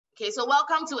Okay, so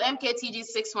welcome to MKTG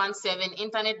 617,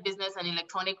 Internet Business and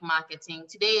Electronic Marketing.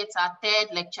 Today it's our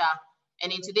third lecture,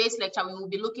 and in today's lecture, we will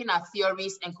be looking at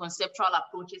theories and conceptual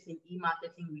approaches in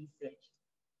e-marketing research.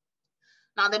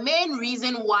 Now, the main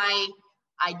reason why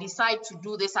I decide to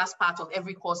do this as part of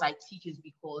every course I teach is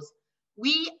because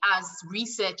we as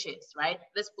researchers, right,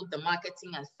 let's put the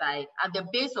marketing aside, at the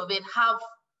base of it have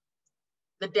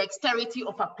the dexterity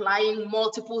of applying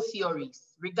multiple theories,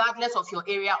 regardless of your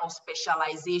area of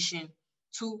specialization,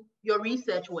 to your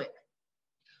research work.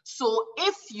 So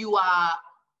if you are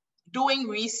doing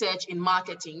research in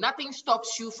marketing, nothing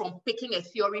stops you from picking a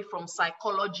theory from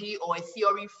psychology or a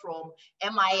theory from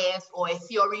MIS or a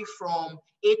theory from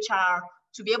HR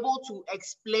to be able to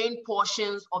explain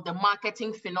portions of the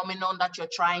marketing phenomenon that you're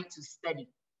trying to study.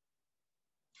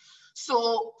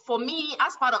 So for me,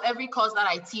 as part of every course that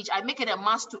I teach, I make it a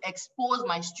must to expose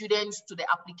my students to the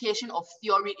application of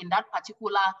theory in that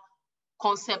particular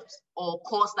concept or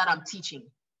course that I'm teaching.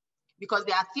 Because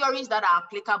there are theories that are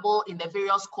applicable in the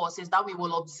various courses that we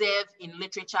will observe in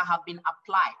literature have been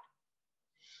applied.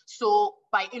 So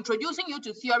by introducing you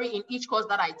to theory in each course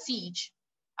that I teach,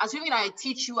 assuming I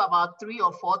teach you about 3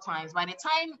 or 4 times, by the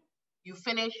time you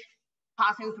finish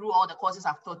passing through all the courses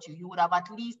I've taught you, you would have at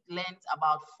least learned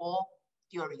about 4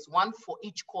 theories, 1 for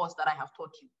each course that I have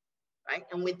taught you, right?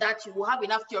 And with that, you will have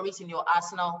enough theories in your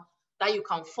arsenal that you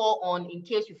can fall on in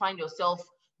case you find yourself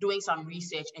doing some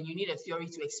research and you need a theory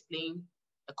to explain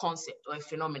a concept or a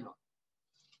phenomenon.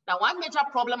 Now, one major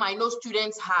problem I know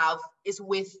students have is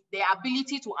with their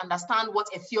ability to understand what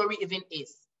a theory even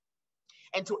is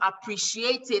and to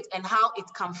appreciate it and how it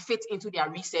can fit into their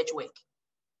research work.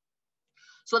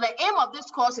 So the aim of this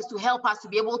course is to help us to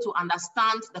be able to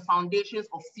understand the foundations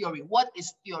of theory. What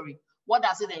is theory? What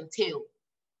does it entail?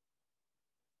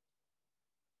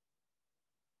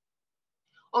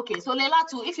 Okay, so Leila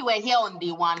too, if you were here on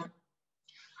day 1,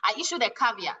 I issued a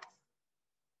caveat,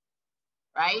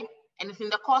 right? And it's in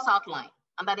the course outline,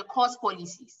 under the course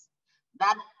policies,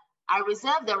 that I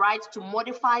reserve the right to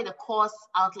modify the course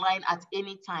outline at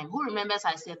any time. Who remembers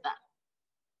I said that?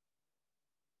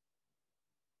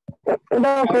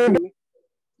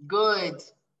 Good.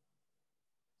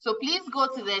 So please go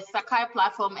to the Sakai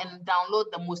platform and download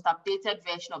the most updated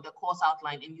version of the course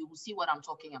outline and you will see what I'm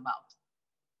talking about.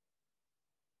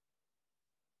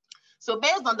 So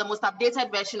based on the most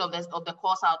updated version of the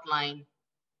course outline,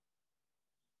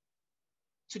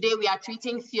 today we are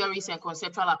treating theories and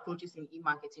conceptual approaches in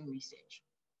e-marketing research.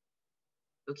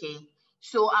 Okay,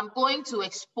 so I'm going to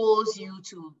expose you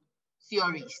to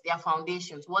theories, their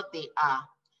foundations, what they are,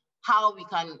 how we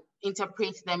can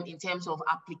interpret them in terms of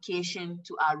application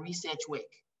to our research work,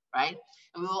 right?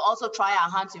 And we will also try our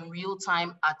hands in real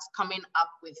time at coming up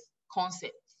with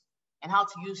concepts and how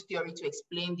to use theory to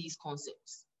explain these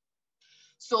concepts.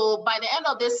 So by the end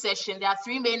of this session, there are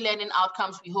 3 main learning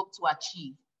outcomes we hope to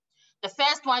achieve. The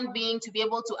first one being to be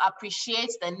able to appreciate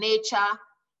the nature,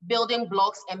 building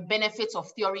blocks, and benefits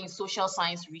of theory in social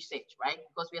science research, right?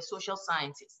 Because we are social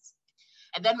scientists.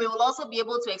 And then we will also be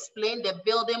able to explain the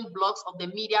building blocks of the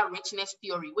media richness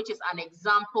theory, which is an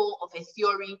example of a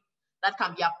theory that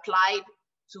can be applied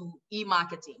to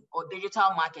e-marketing or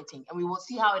digital marketing. And we will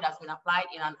see how it has been applied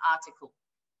in an article,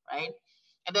 right?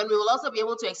 And then we will also be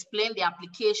able to explain the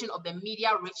application of the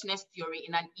media richness theory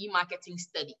in an e-marketing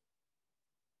study.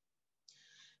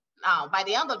 Now, by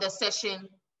the end of the session,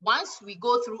 once we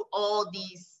go through all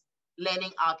these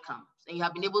learning outcomes and you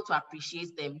have been able to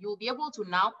appreciate them, you'll be able to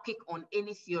now pick on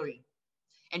any theory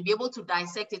and be able to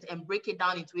dissect it and break it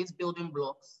down into its building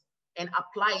blocks and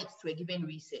apply it to a given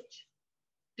research.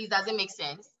 Please, does it make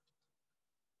sense?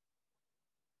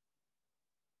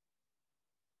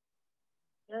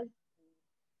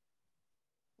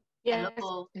 Yes.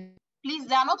 Hello. Please,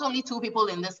 there are not only 2 people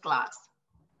in this class.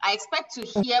 I expect to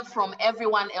hear from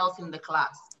everyone else in the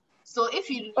class. So if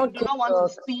you do not want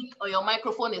to speak or your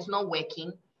microphone is not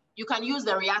working, you can use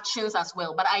the reactions as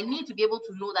well. But I need to be able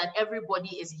to know that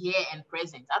everybody is here and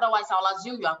present. Otherwise, I'll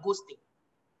assume you are ghosting.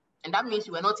 And that means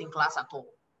you were not in class at all.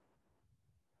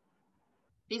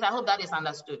 Please, I hope that is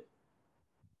understood.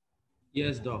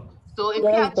 Yes, Doc. So if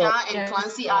Piaja and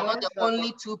Clancy are not the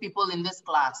only 2 people in this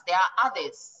class, there are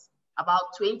others,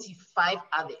 about 25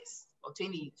 others, or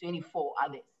 24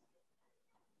 others.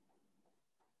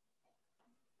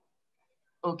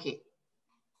 Okay,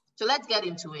 so let's get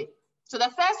into it. So the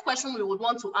first question we would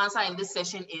want to answer in this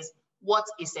session is, what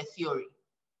is a theory?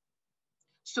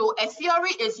 So a theory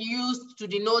is used to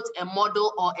denote a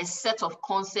model or a set of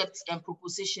concepts and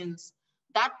propositions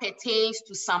that pertains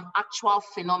to some actual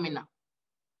phenomena.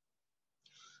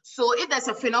 So if there's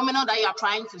a phenomenon that you are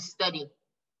trying to study,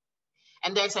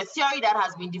 And there's a theory that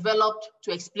has been developed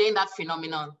to explain that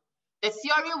phenomenon. The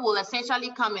theory will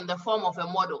essentially come in the form of a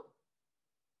model,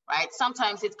 right?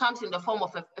 Sometimes it comes in the form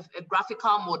of a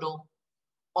graphical model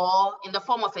or in the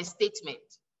form of a statement,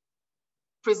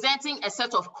 presenting a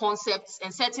set of concepts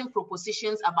and certain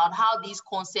propositions about how these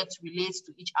concepts relate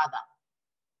to each other.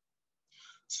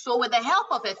 So with the help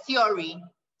of a theory,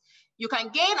 you can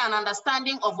gain an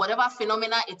understanding of whatever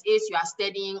phenomena it is you are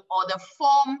studying, or the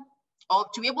form, or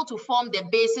to be able to form the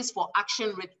basis for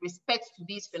action with respect to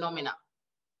these phenomena.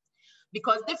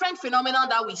 Because different phenomena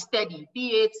that we study, be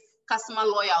it customer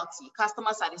loyalty,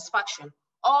 customer satisfaction,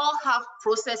 all have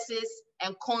processes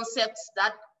and concepts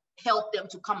that help them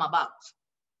to come about.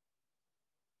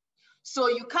 So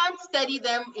you can't study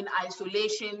them in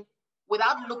isolation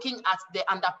without looking at the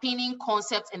underpinning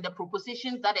concepts and the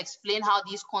propositions that explain how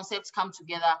these concepts come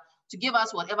together to give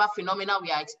us whatever phenomena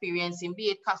we are experiencing, be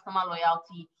it customer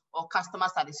loyalty or customer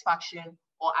satisfaction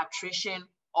or attrition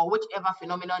or whichever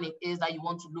phenomenon it is that you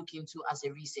want to look into as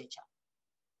a researcher.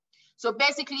 So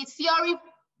basically, theory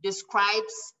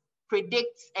describes,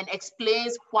 predicts, and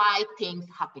explains why things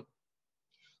happen.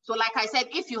 So like I said,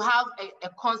 if you have a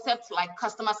concept like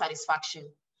customer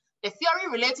satisfaction, the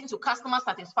theory relating to customer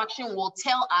satisfaction will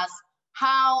tell us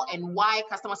how and why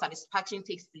customer satisfaction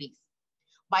takes place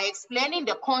by explaining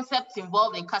the concepts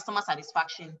involved in customer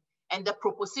satisfaction and the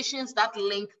propositions that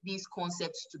link these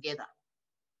concepts together.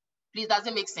 Please, does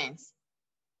it make sense?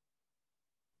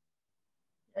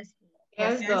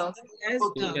 Yes, Doc.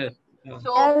 Okay. Yes.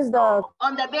 So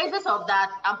on the basis of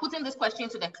that, I'm putting this question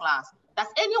to the class. Does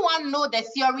anyone know the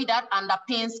theory that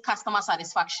underpins customer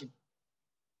satisfaction?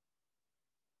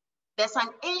 There's an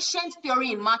ancient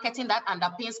theory in marketing that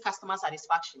underpins customer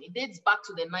satisfaction. It dates back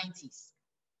to the 90s.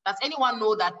 Does anyone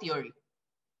know that theory?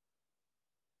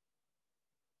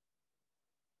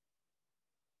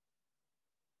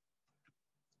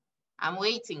 I'm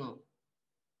waiting.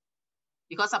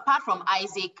 Because apart from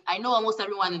Isaac, I know almost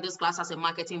everyone in this class has a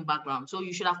marketing background. So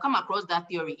you should have come across that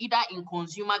theory, either in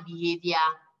consumer behavior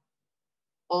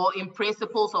or in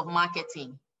principles of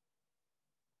marketing.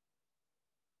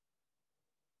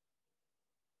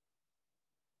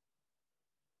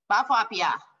 Bafo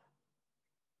Apia.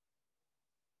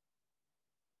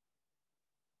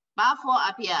 Bafo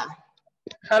Apia.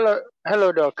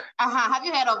 Hello, Doc. Have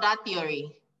you heard of that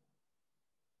theory?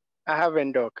 I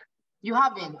haven't, Doc. You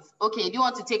haven't? Okay, do you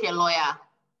want to take a lawyer?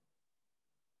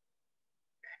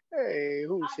 Hey,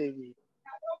 who saved me?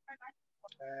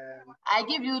 I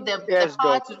give you the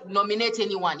power to nominate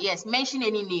anyone. Yes, mention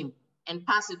any name and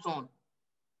pass it on.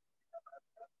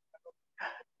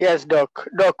 Yes, Doc.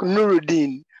 Doc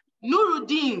Nuruddin.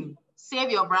 Nuruddin, save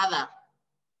your brother.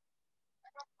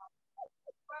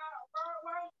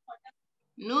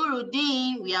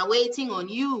 Nuruddin, we are waiting on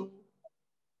you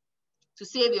to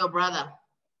save your brother.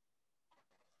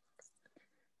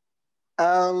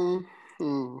 Let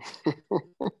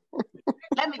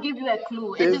me give you a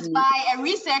clue. It is by a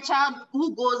researcher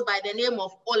who goes by the name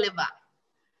of Oliver.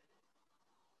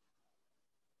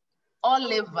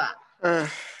 Oliver. Yes.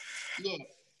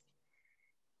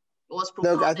 It was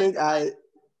proposed. Look, I think I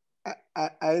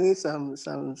need some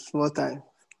small time.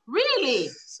 Really?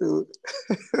 So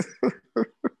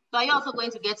are you also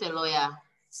going to get a lawyer?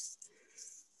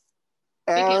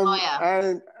 Pick a lawyer.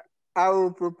 And I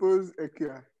will propose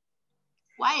Equia.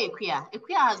 Why Equia?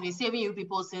 Equia has been saving you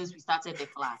people since we started the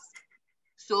class.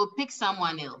 So pick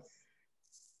someone else.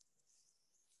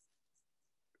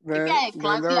 Equia and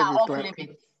Clancy are off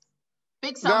limits.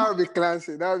 Pick someone. That would be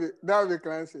Clancy. That would be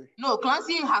Clancy. No,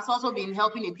 Clancy has also been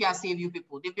helping Equia save you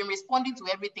people. They've been responding to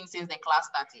everything since the class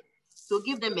started. So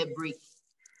give them a break.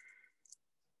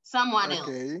 Someone else.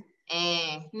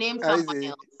 Name someone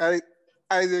else.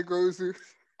 Isaac Osu.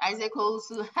 Isaac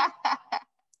Osu.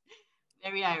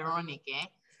 Very ironic, eh?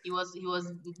 He was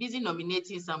busy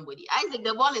nominating somebody. Isaac,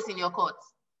 the ball is in your court.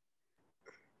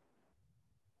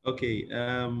 Okay.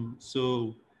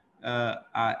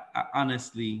 I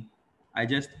honestly, I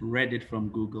just read it from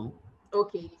Google.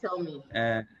 Okay, tell me.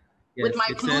 Yes, with my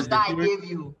clues that I gave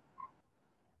you.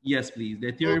 Yes, please.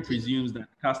 The theory presumes that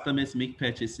customers make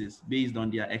purchases based on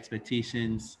their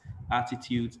expectations,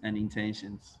 attitudes, and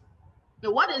intentions. Now,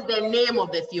 what is the name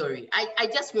of the theory? I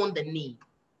just want the name.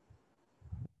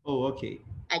 Oh, okay.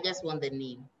 I just want the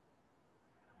name.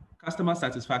 Customer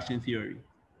satisfaction theory.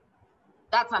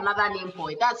 That's another name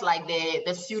for it. That's like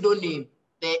the pseudonym,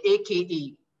 the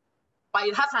AKA. But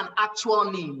it has an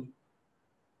actual name.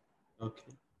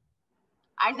 Okay.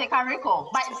 Isaac, I recall.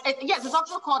 But yes, it's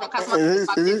also called the customer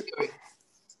satisfaction theory.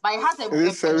 But it has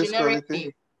a generic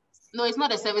name. No, it's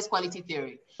not a service quality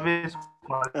theory. Service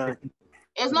quality.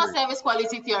 It's not service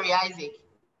quality theory, Isaac.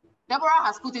 Deborah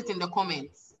has put it in the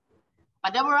comments.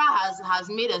 But Deborah has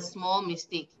made a small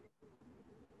mistake.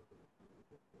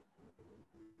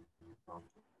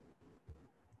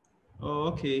 Oh,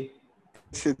 okay.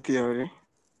 It's a theory.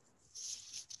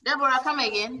 Deborah, come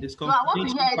again. It's No, I want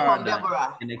to hear it from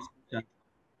Deborah.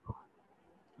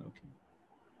 Okay.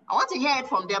 I want to hear it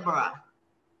from Deborah.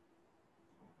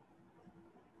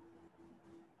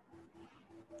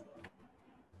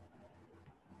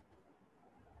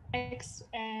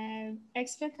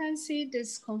 Expectancy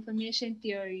disconfirmation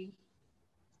theory.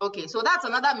 Okay, so that's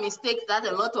another mistake that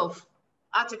a lot of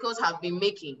articles have been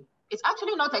making. It's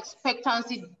actually not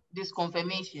expectancy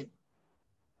disconfirmation.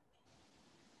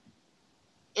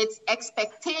 It's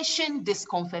expectation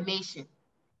disconfirmation.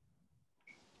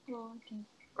 Oh, okay.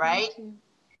 Right?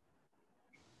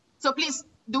 So please,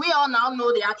 do we all now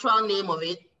know the actual name of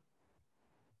it?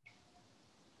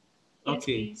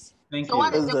 Okay. Yes, thank so you.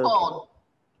 What is it called?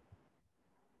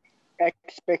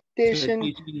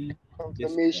 Expectation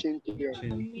confirmation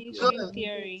theory.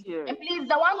 Theory. And please,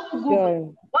 the one who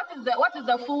Googled, what is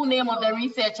the full name of the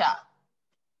researcher?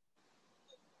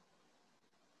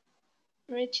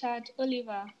 Richard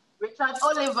Oliver. Richard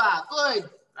Oliver, good,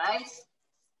 right?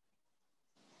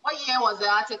 What year was the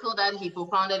article that he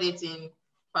propounded it in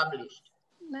published?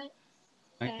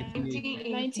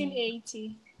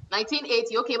 1980.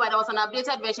 1980, okay, but there was an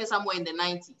updated version somewhere in the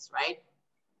 90s, right?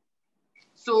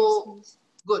 So, yes,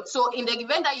 good. So in the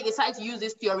event that you decide to use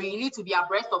this theory, you need to be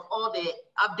abreast of all the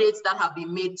updates that have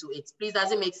been made to it. Please,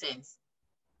 does it make sense?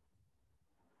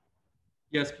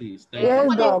 Yes, please. Thank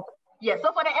you. Doc. Yes,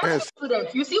 so for the MSc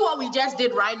students, you see what we just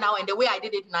did right now and the way I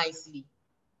did it nicely.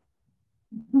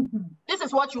 This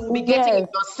is what you will be getting in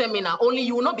your seminar, only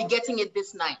you will not be getting it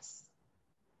this nice.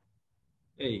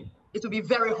 Hey. It will be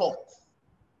very hot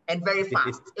and very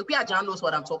fast. Jan knows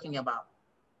what I'm talking about.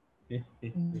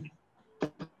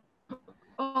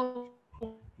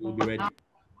 We'll be ready.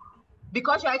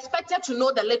 Because you're expected to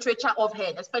know the literature of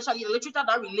head, especially the literature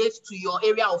that relates to your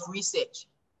area of research.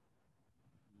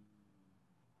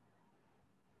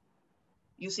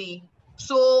 You see,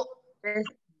 so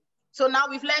now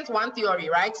we've learned one theory,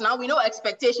 right? Now we know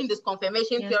expectation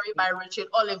disconfirmation theory by Richard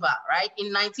Oliver, right?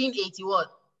 In 1981.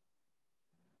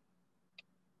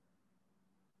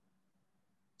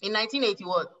 In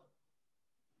 1981.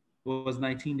 It was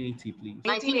 1980, please.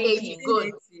 1980,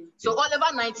 good. So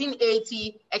Oliver,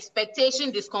 1980,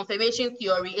 expectation disconfirmation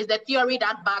theory is the theory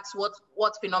that backs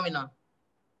what phenomenon?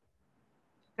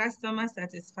 Customer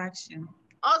satisfaction.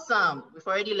 Awesome. We've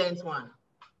already learned one.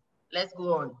 Let's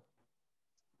go on.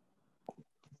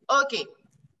 Okay.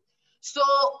 So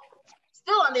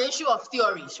still on the issue of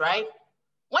theories, right?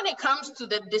 When it comes to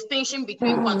the distinction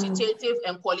between quantitative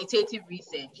and qualitative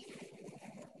research,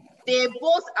 they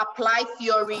both apply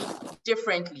theory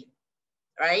differently,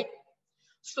 right?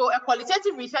 So a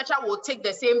qualitative researcher will take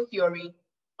the same theory,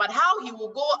 but how he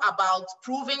will go about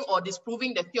proving or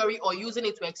disproving the theory or using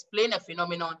it to explain a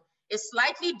phenomenon is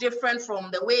slightly different from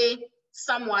the way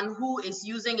someone who is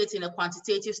using it in a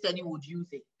quantitative study would use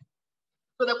it.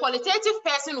 So the qualitative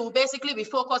person will basically be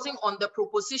focusing on the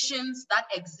propositions that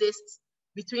exist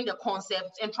between the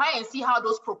concepts and try and see how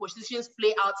those propositions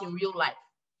play out in real life.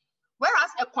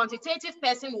 Whereas a quantitative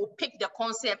person will pick the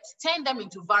concepts, turn them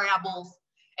into variables,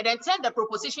 and then turn the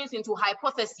propositions into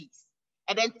hypotheses,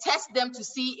 and then test them to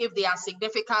see if they are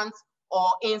significant or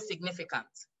insignificant.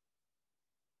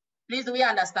 Please, do we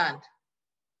understand?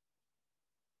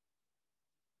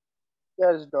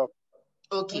 Yes, Doc.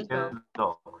 Okay. Yes,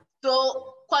 Doc.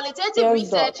 So qualitative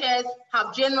researchers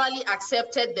have generally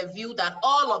accepted the view that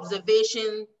all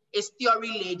observation is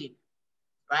theory-laden,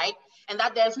 right? And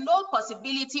that there's no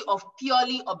possibility of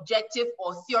purely objective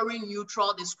or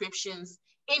theory-neutral descriptions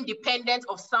independent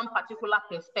of some particular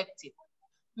perspective.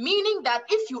 Meaning that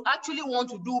if you actually want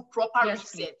to do proper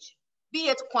research, be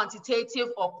it quantitative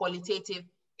or qualitative,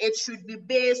 it should be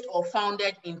based or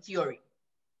founded in theory.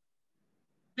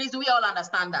 Please, do we all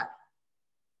understand that?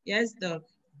 Yes, Doc.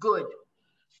 Good.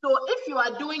 So if you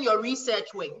are doing your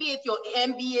research work, be it your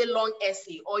MBA long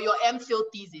essay or your MPhil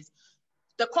thesis,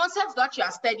 the concepts that you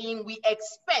are studying, we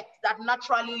expect that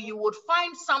naturally you would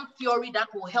find some theory that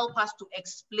will help us to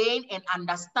explain and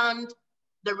understand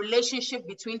the relationship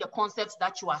between the concepts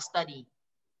that you are studying.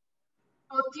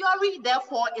 So theory,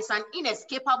 therefore, is an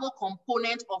inescapable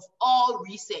component of all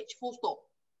research, full stop.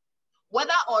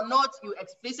 Whether or not you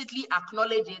explicitly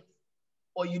acknowledge it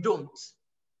or you don't,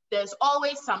 there's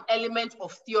always some element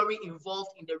of theory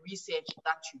involved in the research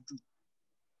that you do.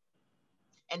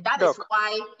 And that is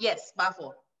why, yes,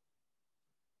 Bafo.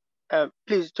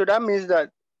 Please, so that means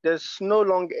that there's no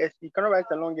longer you cannot write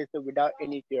a long essay without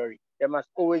any theory. There must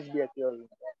always be a theory.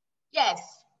 Yes.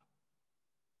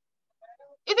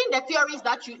 Even the theories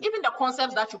that even the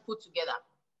concepts that you put together,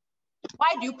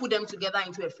 why do you put them together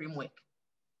into a framework?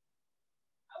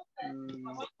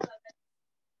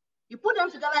 You put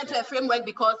them together into a framework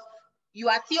because you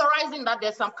are theorizing that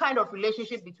there's some kind of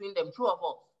relationship between them, true or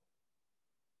false?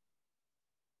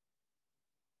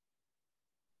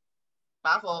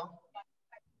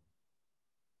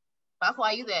 Bafo,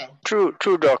 are you there? True,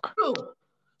 Doc. True.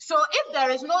 So if there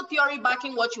is no theory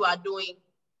backing what you are doing,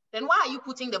 then why are you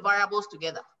putting the variables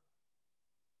together?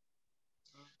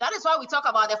 That is why we talk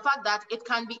about the fact that it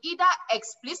can be either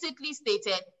explicitly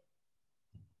stated,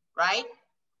 right?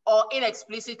 Or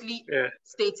inexplicitly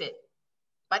stated.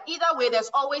 But either way, there's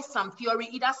always some theory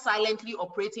either silently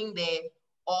operating there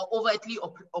or overtly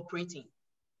operating.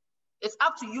 It's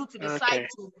up to you to decide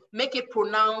to make it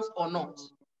pronounced or not.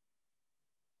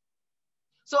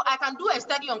 So I can do a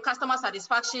study on customer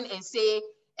satisfaction and say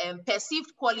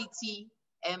perceived quality,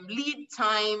 lead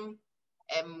time,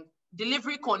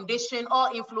 delivery condition,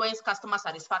 all influence customer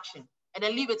satisfaction, and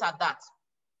then leave it at that,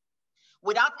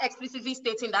 without explicitly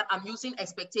stating that I'm using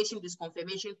expectation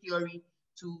disconfirmation theory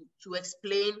to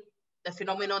explain the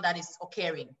phenomenon that is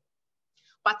occurring.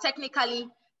 But technically,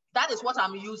 that is what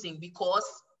I'm using, because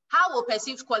how will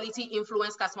perceived quality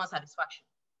influence customer satisfaction?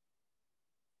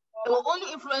 It will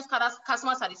only influence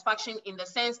customer satisfaction in the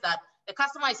sense that the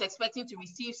customer is expecting to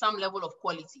receive some level of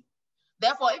quality.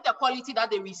 Therefore, if the quality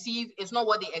that they receive is not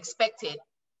what they expected,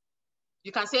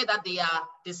 you can say that they are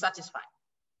dissatisfied.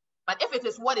 But if it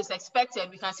is what is expected,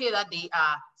 we can say that they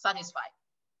are satisfied.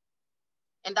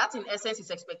 And that, in essence, is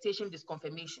expectation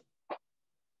disconfirmation.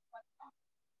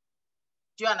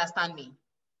 Do you understand me?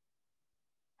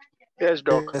 Yes,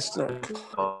 Doc. Yes, Doc.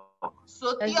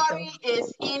 So theory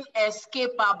is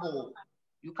inescapable.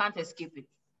 You can't escape it.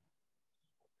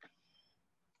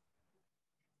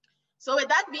 So with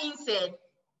that being said,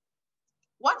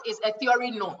 what is a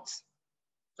theory not?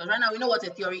 So right now we know what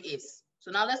a theory is.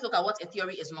 So now let's look at what a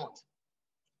theory is not.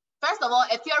 First of all,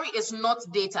 a theory is not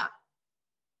data.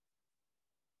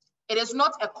 It is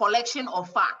not a collection of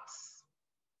facts.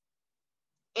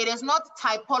 It is not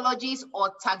typologies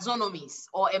or taxonomies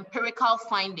or empirical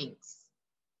findings,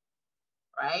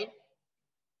 right?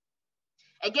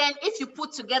 Again, if you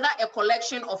put together a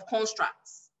collection of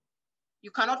constructs,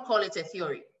 you cannot call it a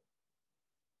theory,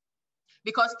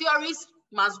 because theories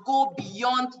must go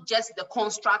beyond just the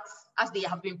constructs as they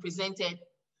have been presented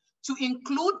to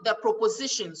include the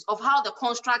propositions of how the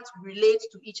constructs relate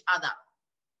to each other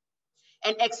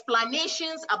and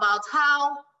explanations about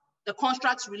how the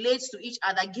constructs relate to each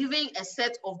other, giving a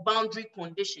set of boundary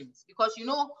conditions. Because you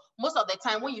know, most of the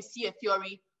time when you see a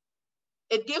theory,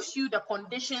 it gives you the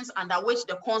conditions under which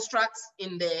the constructs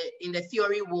in the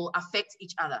theory will affect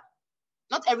each other.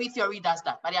 Not every theory does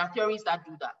that, but there are theories that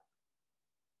do that.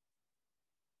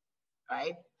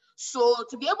 Right? So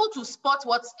to be able to spot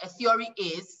what a theory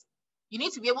is, you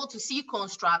need to be able to see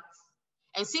constructs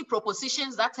and see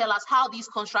propositions that tell us how these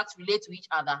constructs relate to each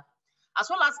other, as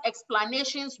well as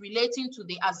explanations relating to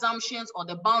the assumptions or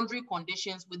the boundary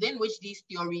conditions within which these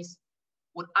theories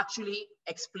would actually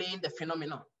explain the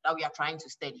phenomenon that we are trying to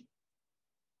study.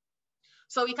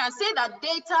 So we can say that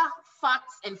data,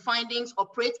 facts, and findings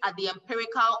operate at the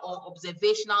empirical or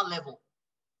observational level,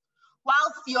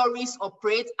 while theories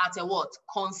operate at a what?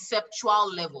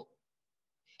 Conceptual level,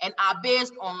 and are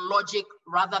based on logic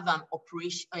rather than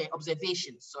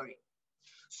observations, sorry.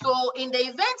 So in the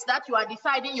event that you are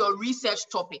deciding your research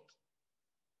topic,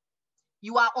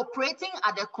 you are operating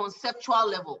at the conceptual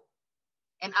level.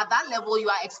 And at that level, you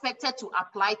are expected to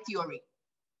apply theory.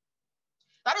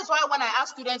 That is why when I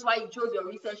ask students why you chose your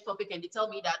research topic and they tell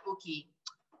me that, okay,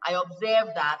 I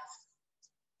observe that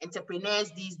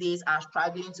entrepreneurs these days are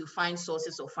struggling to find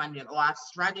sources of funding or are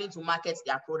struggling to market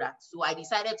their products. So I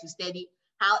decided to study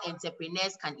how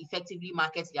entrepreneurs can effectively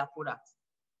market their products.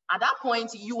 At that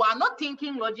point, you are not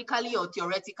thinking logically or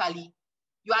theoretically.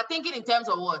 You are thinking in terms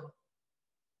of what?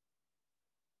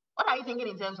 What are you thinking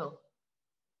in terms of?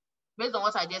 Based on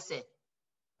what I just said.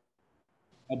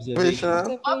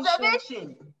 Observation.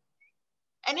 Observation.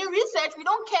 And in research, we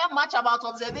don't care much about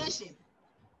observation,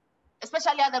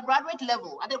 especially at the graduate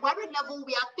level. At the graduate level,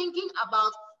 we are thinking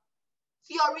about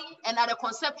theory, and at a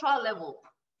conceptual level,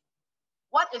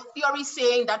 what is theory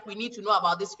saying that we need to know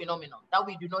about this phenomenon that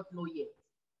we do not know yet?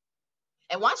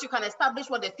 And once you can establish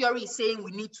what the theory is saying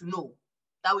we need to know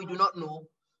that we do not know,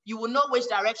 you will know which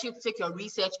direction to take your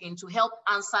research in to help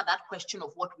answer that question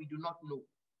of what we do not know.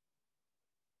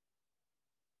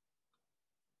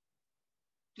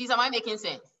 Please, am I making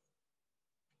sense?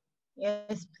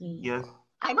 Yes, please. Yes.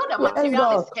 I know the Yes,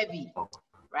 material is Doc. heavy,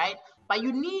 right? But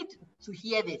you need to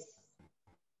hear this.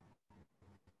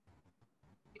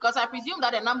 Because I presume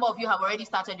that a number of you have already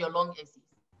started your long essays,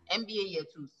 MBA year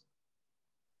 2s.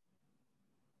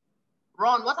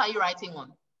 Ron, what are you writing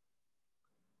on?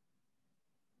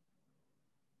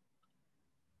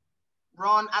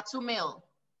 Ron Atumil.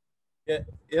 Yeah,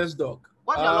 yes, Doc.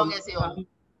 What's your long essay on?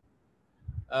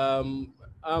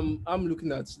 I'm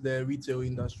looking at the retail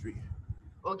industry.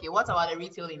 Okay, what about the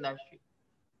retail industry?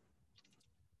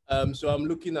 So I'm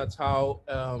looking at how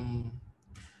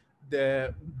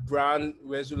the brand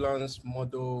resonance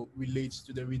model relates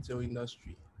to the retail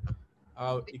industry,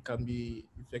 how it can be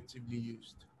effectively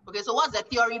used. Okay, so what's the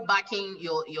theory backing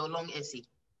your long essay?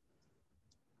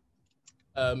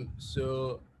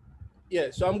 So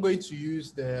I'm going to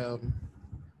use the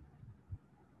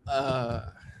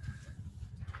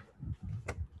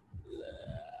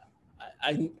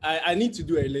I need to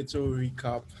do a little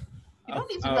recap. You don't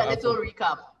need to do a little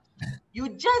recap. You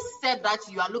just said that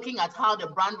you are looking at how the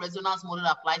brand resonance model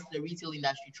applies to the retail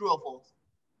industry. True or false?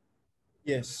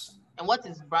 Yes. And what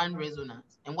is brand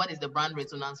resonance? And what is the brand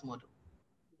resonance model?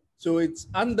 So it's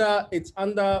under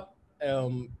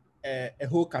a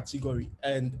whole category,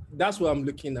 and that's what I'm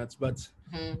looking at. But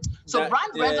so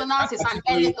brand resonance is an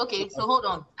early. Okay, so hold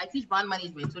on. I teach brand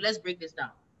management, so let's break this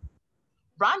down.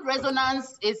 Brand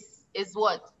resonance is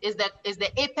what? Is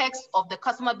the apex of the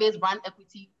customer-based brand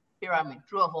equity pyramid.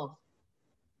 True or false?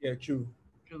 Yeah, true.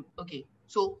 True. Okay.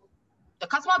 So the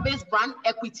customer-based brand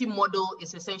equity model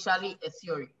is essentially a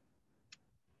theory.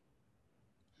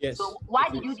 Yes. So why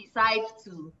did you decide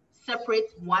to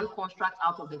separate one construct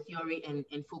out of the theory and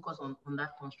focus on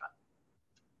that construct?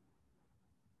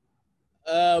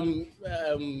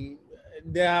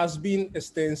 There has been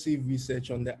extensive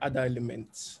research on the other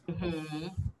elements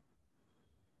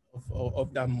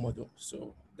of that model.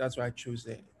 So that's why I chose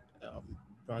the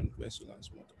brand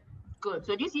resonance model. Good.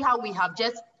 So do you see how we have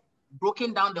just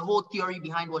broken down the whole theory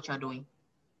behind what you're doing?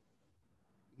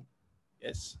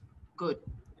 Yes. Good.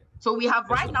 So we have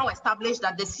right now established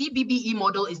that the CBBE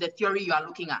model is the theory you are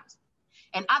looking at.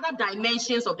 And other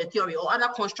dimensions of the theory or other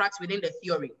constructs within the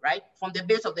theory, right? From the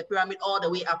base of the pyramid all the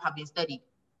way up have been studied.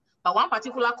 But one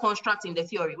particular construct in the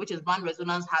theory, which is brand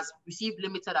resonance, has received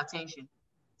limited attention.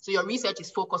 So your research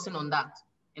is focusing on that.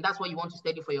 And that's what you want to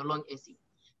study for your long essay.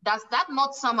 Does that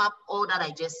not sum up all that I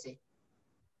just said?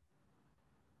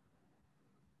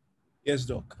 Yes,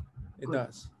 Doc, it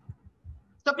does.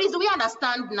 So please, do we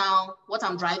understand now what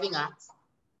I'm driving at?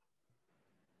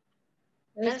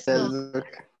 Yes, Doc.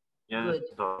 Yes, Good.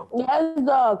 Doc. Yes,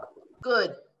 Doc.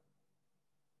 Good.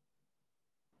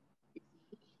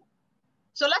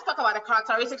 So let's talk about the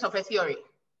characteristics of a theory.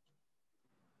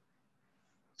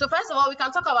 So first of all, we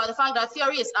can talk about the fact that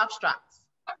theory is abstract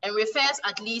and refers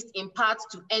at least in part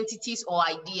to entities or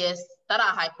ideas that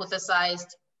are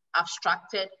hypothesized,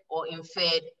 abstracted, or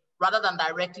inferred rather than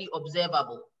directly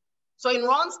observable. So in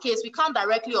Ron's case, we can't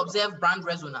directly observe brand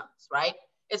resonance, right?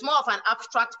 It's more of an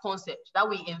abstract concept that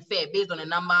we infer based on a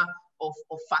number of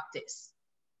factors,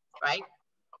 right?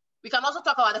 We can also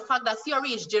talk about the fact that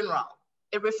theory is general.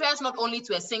 It refers not only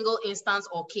to a single instance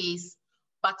or case,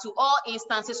 but to all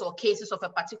instances or cases of a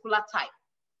particular type.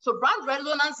 So brand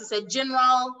resonance is a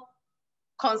general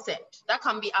concept that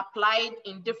can be applied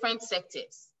in different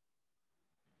sectors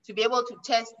to be able to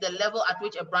test the level at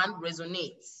which a brand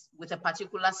resonates with a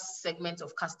particular segment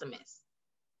of customers,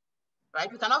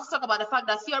 right? We can also talk about the fact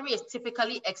that theory is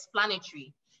typically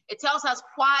explanatory. It tells us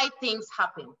why things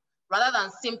happen rather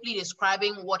than simply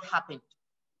describing what happened.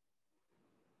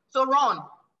 So Ron,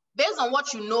 based on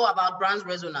what you know about brand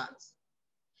resonance,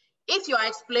 if you are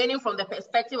explaining from the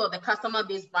perspective of the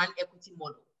customer-based brand equity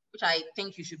model, which I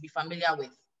think you should be familiar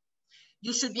with,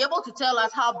 you should be able to tell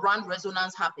us how brand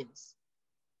resonance happens.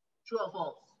 True or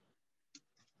false?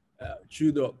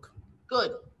 True, Doc.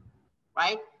 Good,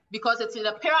 right? Because it's in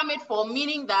the pyramid form,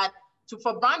 meaning that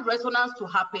for brand resonance to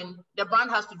happen, the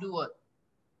brand has to do what?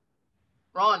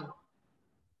 Ron,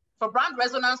 for brand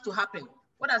resonance to happen,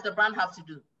 what does the brand have to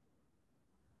do?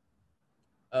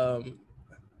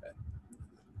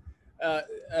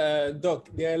 Doc,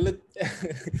 there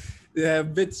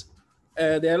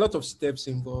are a lot of steps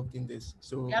involved in this.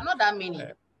 So there are not that many.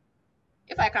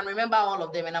 If I can remember all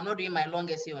of them and I'm not doing my long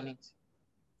essay on it,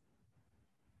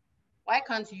 why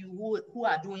can't you who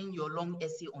are doing your long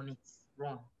essay on it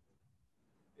wrong?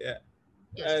 Yeah.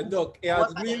 Yes, Doc,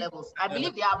 what are the levels? I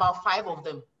believe there are about 5 of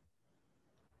them.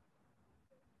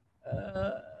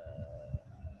 Doc,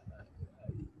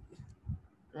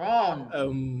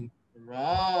 Wrong.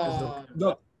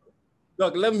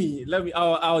 Doc, let me.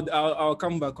 I'll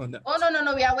come back on that. Oh,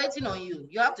 no. We are waiting on you.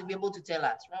 You have to be able to tell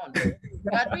us. Ron,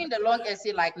 you are doing the long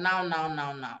essay like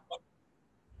now.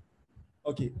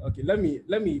 Okay. Let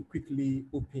me quickly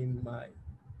open my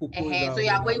proposal. So you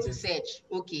are going to search.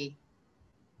 Okay.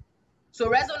 So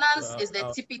resonance is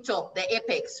the tippy top, the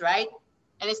apex, right?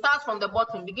 And it starts from the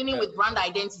bottom, beginning with brand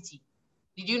identity.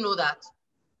 Did you know that?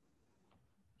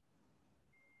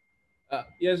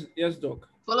 Yes, Doc.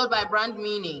 Followed by brand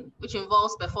meaning, which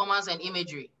involves performance and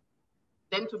imagery.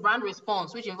 Then to brand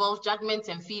response, which involves judgments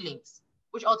and feelings,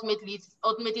 which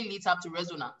ultimately leads up to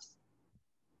resonance.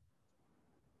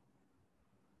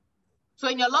 So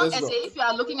in your long essay, if you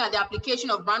are looking at the application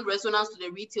of brand resonance to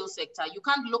the retail sector, you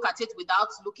can't look at it without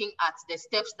looking at the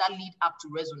steps that lead up to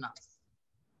resonance.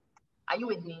 Are you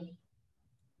with me?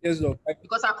 Yes, Doc.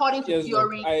 Because according to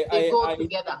theory, they go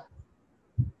together.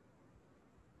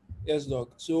 Yes,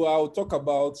 Doc. So I'll talk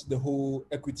about the whole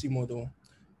equity model.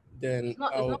 Then it's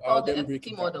not called the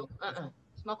equity model.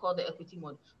 It's not called the equity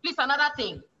model. Please, another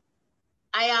thing.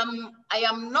 I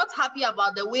am not happy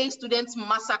about the way students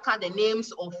massacre the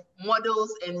names of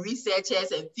models and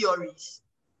researchers and theories.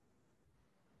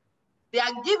 They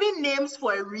are giving names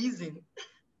for a reason.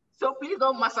 So please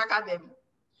don't massacre them.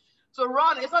 So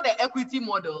Ron, it's not the equity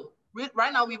model.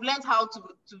 Right now, we've learned how to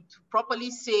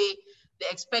properly say the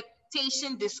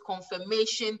expectation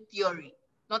disconfirmation theory.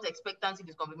 Not expectancy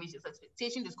disconfirmation, it's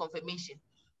expectation disconfirmation.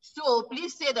 So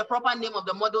please say the proper name of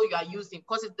the model you are using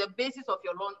because it's the basis of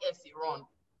your long essay, Ron.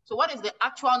 So what is the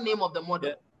actual name of the model?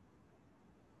 Yeah.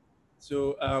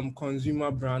 So consumer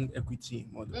brand equity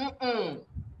model.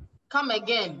 Come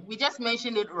again. We just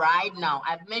mentioned it right now.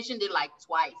 I've mentioned it like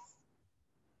twice.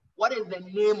 What is the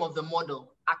name of the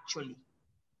model actually?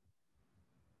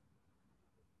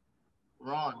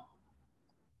 Ron,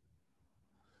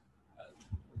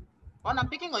 I'm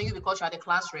picking on you because you are the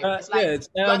class rep. It's like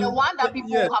you are the one that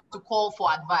people have to call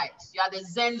for advice. You are the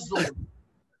Zen zone.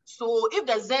 So if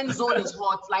the Zen zone is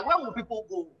hot, like where will people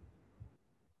go?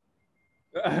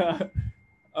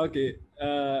 Okay.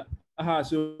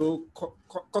 So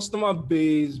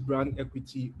customer-based brand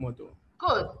equity model.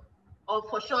 Good. Or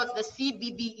for short, the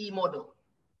CBBE model.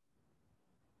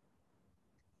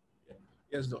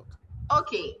 Yes, Doc.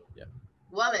 Okay. Yeah.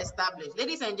 Well established.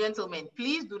 Ladies and gentlemen,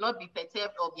 please do not be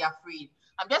perturbed or be afraid.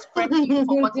 I'm just prepping you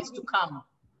for what is to come.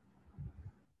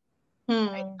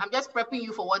 Right? I'm just prepping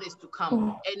you for what is to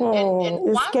come. And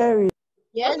it's scary.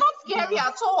 Yes. It's not scary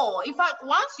at all. In fact,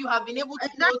 once you have been able to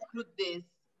go through this,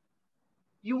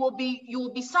 you will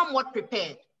be somewhat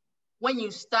prepared when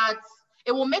you start.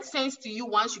 It will make sense to you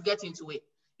once you get into it.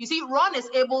 You see, Ron is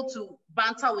able to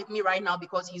banter with me right now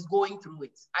because he's going through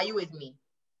it. Are you with me?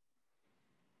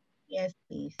 Yes,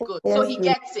 please. Good. Yes, so he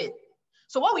gets it.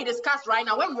 So what we discussed right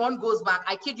now, when Ron goes back,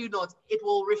 I kid you not, it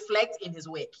will reflect in his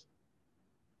work.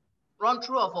 Ron,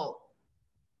 true or false?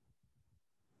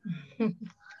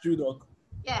 True, Doc.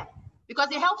 Yeah, because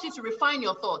it helps you to refine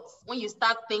your thoughts when you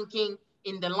start thinking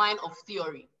in the line of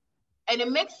theory. And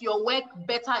it makes your work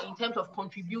better in terms of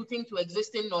contributing to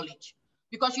existing knowledge.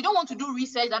 Because you don't want to do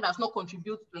research that does not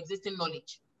contribute to existing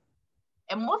knowledge.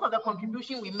 And most of the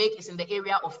contribution we make is in the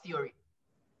area of theory.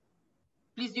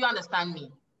 Please, do you understand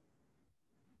me?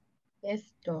 Yes,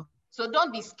 Doc. So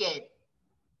don't be scared.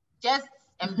 Just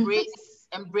embrace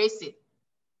it,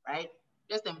 right?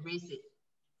 Just embrace it.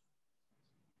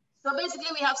 So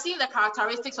basically, we have seen the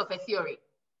characteristics of a theory.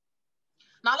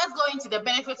 Now let's go into the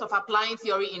benefits of applying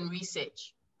theory in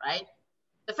research, right?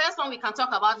 The first one we can talk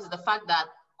about is the fact that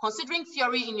considering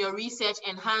theory in your research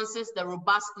enhances the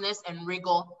robustness and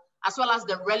rigor, as well as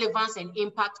the relevance and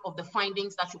impact of the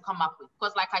findings that you come up with.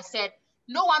 Because like I said,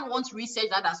 no one wants research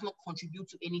that does not contribute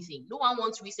to anything. No one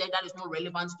wants research that is not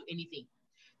relevant to anything.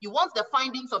 You want the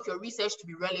findings of your research to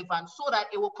be relevant so that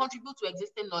it will contribute to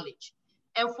existing knowledge.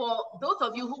 And for those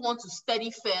of you who want to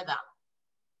study further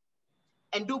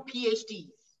and do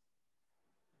PhDs,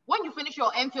 when you finish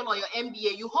your MPhil or your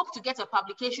MBA, you hope to get a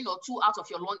publication or two out of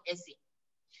your long essay.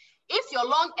 If your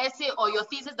long essay or your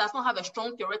thesis does not have a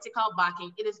strong theoretical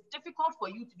backing, it is difficult for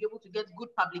you to be able to get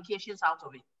good publications out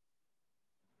of it.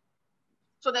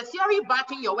 So the theory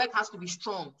backing your work has to be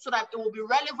strong so that it will be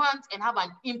relevant and have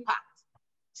an impact,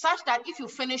 such that if you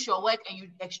finish your work and you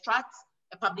extract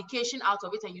a publication out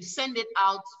of it and you send it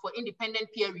out for independent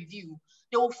peer review,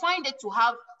 they will find it to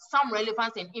have some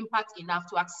relevance and impact enough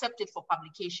to accept it for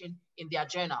publication in their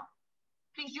journal.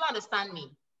 Please, do you understand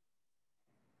me?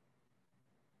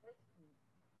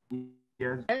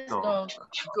 Yes, Doc.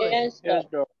 Yes,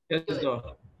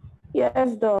 Doc.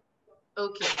 Yes, Doc.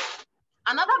 Okay.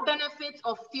 Another benefit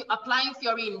of applying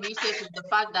theory in research is the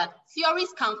fact that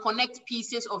theories can connect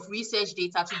pieces of research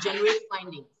data to generate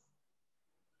findings.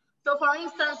 So for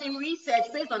instance, in research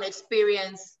based on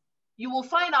experience, you will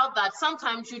find out that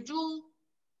sometimes you do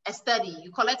a study,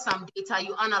 you collect some data,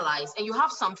 you analyze, and you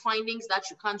have some findings that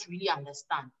you can't really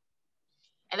understand.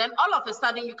 And then all of a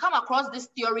sudden you come across this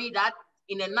theory that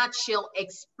in a nutshell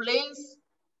explains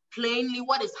plainly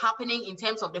what is happening in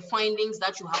terms of the findings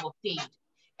that you have obtained,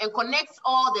 and connects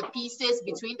all the pieces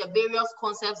between the various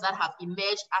concepts that have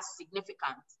emerged as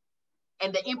significant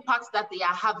and the impacts that they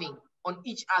are having on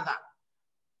each other.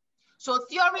 So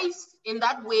theories in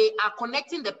that way are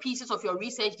connecting the pieces of your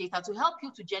research data to help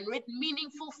you to generate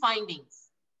meaningful findings,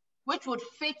 which would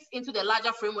fit into the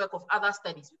larger framework of other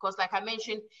studies. Because like I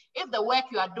mentioned, if the work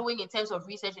you are doing in terms of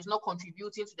research is not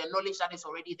contributing to the knowledge that is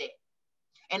already there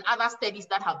and other studies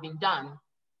that have been done,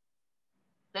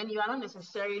 then you are not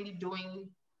necessarily doing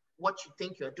what you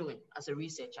think you're doing as a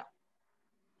researcher.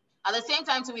 At the same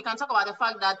time, so we can talk about the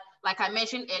fact that, like I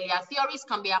mentioned earlier, theories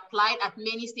can be applied at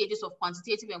many stages of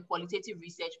quantitative and qualitative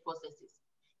research processes,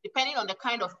 depending on the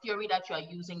kind of theory that you are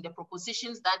using, the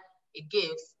propositions that it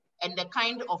gives, and the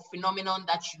kind of phenomenon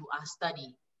that you are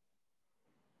studying.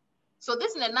 So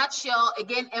this in a nutshell,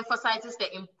 again, emphasizes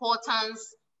the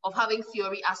importance of having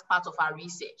theory as part of our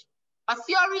research. But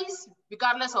theories,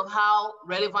 regardless of how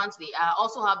relevant they are,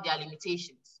 also have their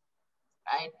limitations,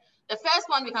 right? The first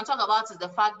one we can talk about is the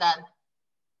fact that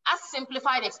as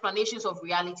simplified explanations of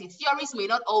reality, theories may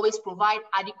not always provide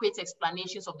adequate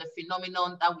explanations of the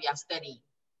phenomenon that we are studying,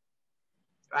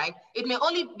 right? It may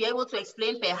only be able to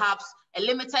explain perhaps a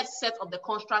limited set of the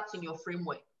constructs in your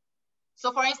framework.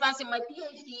 So for instance, in my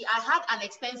PhD, I had an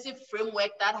extensive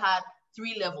framework that had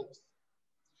 3 levels.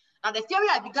 Now the theory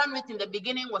I began with in the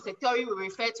beginning was a theory we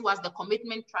refer to as the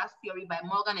commitment trust theory by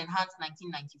Morgan and Hans,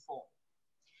 1994.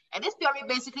 And this theory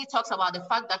basically talks about the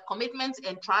fact that commitment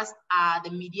and trust are the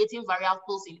mediating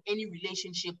variables in any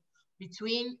relationship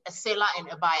between a seller and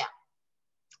a buyer,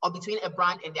 or between a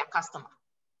brand and their customer.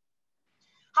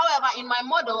 However, in my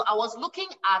model, I was looking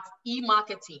at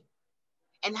e-marketing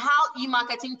and how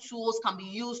e-marketing tools can be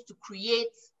used to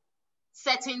create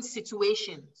certain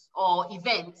situations or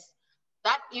events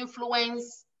that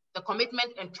influence the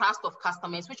commitment and trust of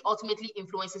customers, which ultimately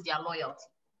influences their loyalty.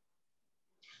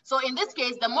 So in this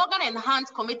case, the Morgan and Hans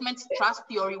commitment trust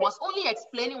theory was only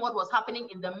explaining what was happening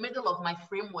in the middle of my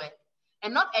framework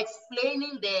and not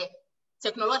explaining the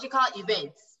technological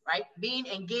events, right? Being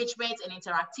engagement and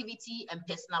interactivity and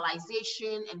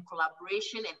personalization and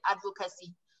collaboration and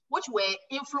advocacy, which were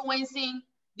influencing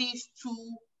these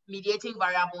 2 mediating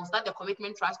variables that the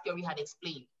commitment trust theory had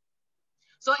explained.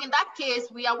 So in that case,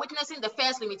 we are witnessing the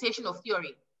first limitation of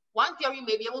theory. One theory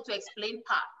may be able to explain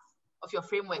parts of your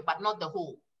framework, but not the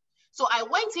whole. So I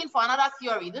went in for another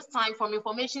theory, this time from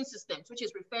information systems, which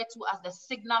is referred to as the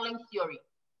signaling theory.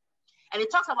 And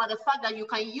it talks about the fact that you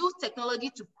can use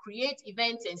technology to create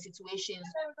events and situations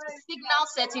to signal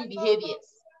certain behaviors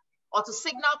or to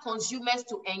signal consumers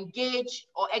to engage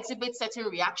or exhibit certain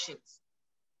reactions.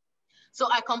 So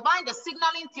I combined the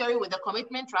signaling theory with the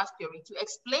commitment trust theory to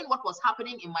explain what was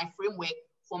happening in my framework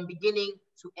from beginning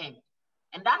to end.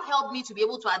 And that helped me to be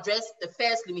able to address the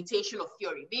first limitation of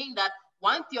theory, being that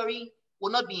one theory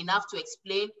will not be enough to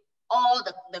explain all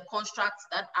the constructs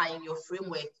that are in your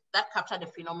framework that capture the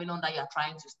phenomenon that you're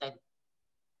trying to study.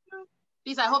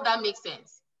 Please, I hope that makes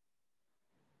sense.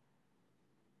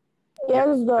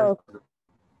 Yes, Doc.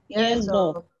 Yes,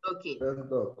 Doc. Okay. Yes,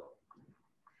 Doc.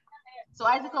 So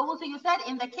Isaac Owusu, you said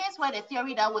in the case where the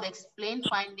theory that would explain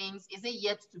findings isn't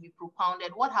yet to be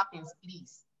propounded, what happens,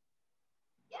 please?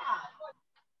 Yeah.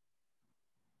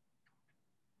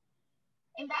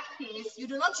 In that case, you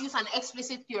do not use an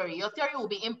explicit theory. Your theory will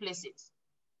be implicit.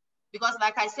 Because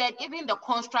like I said, even the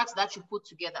constructs that you put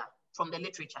together from the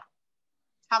literature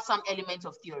have some element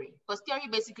of theory. Because theory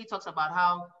basically talks about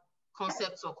how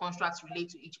concepts or constructs relate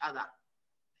to each other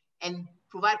and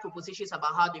provide propositions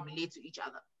about how they relate to each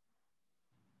other.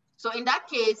 So in that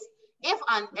case, if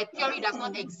a theory does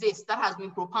not exist that has been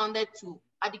propounded to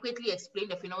adequately explain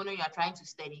the phenomenon you are trying to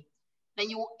study, then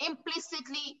you will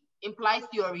implicitly imply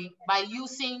theory by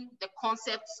using the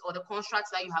concepts or the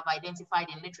constructs that you have identified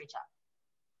in literature.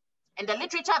 And the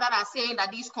literature that are saying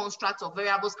that these constructs or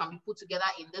variables can be put together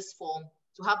in this form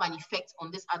to have an effect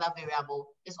on this other variable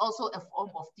is also a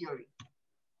form of theory.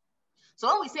 So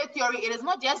when we say theory, it is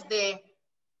not just the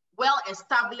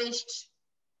well-established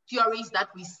theories that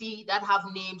we see that have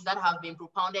names that have been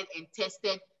propounded and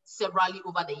tested severally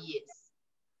over the years,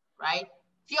 right?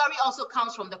 Theory also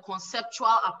comes from the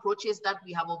conceptual approaches that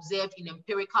we have observed in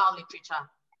empirical literature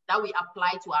that we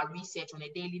apply to our research on a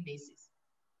daily basis.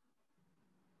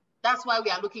 That's why we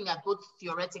are looking at both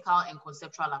theoretical and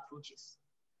conceptual approaches.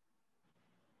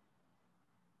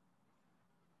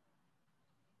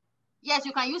 Yes,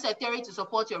 you can use a theory to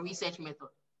support your research method.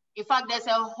 In fact, there's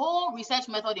a whole research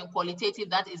method in qualitative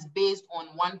that is based on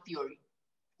one theory.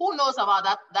 Who knows about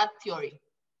that theory?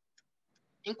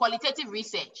 In qualitative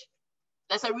research,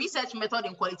 there's a research method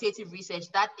in qualitative research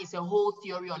that is a whole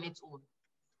theory on its own.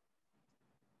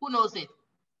 Who knows it?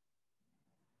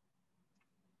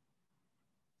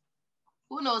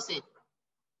 Who knows it?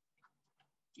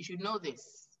 You should know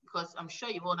this because I'm sure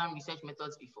you've all done research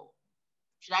methods before.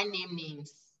 Should I name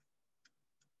names?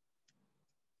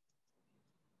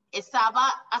 Isaba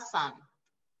Asan.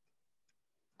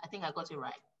 I think I got it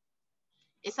right.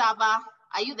 Isaba,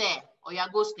 are you there or you're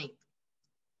ghosting?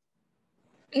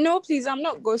 No, please, I'm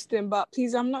not ghosting, but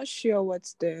please, I'm not sure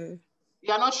what's the...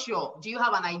 You're not sure. Do you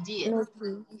have an idea? No,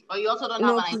 please. Or you also don't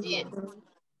have an idea?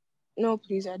 No,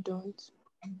 please, I don't.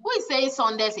 Who is saying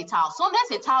Saunders et al.?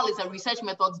 Saunders et al. Is a research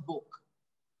methods book.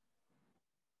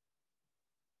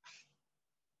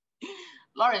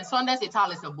 Lawrence, Saunders et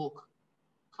al. Is a book.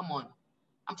 Come on.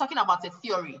 I'm talking about a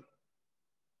theory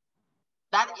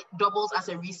that doubles as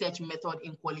a research method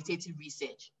in qualitative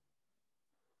research.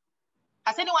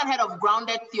 Has anyone heard of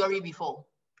grounded theory before?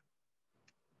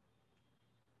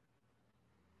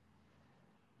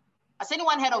 Has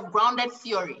anyone heard of grounded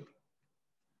theory?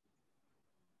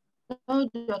 No,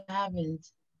 I haven't.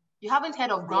 You haven't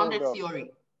heard of grounded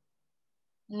theory?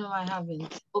 No, I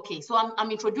haven't. Okay, so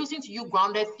I'm introducing to you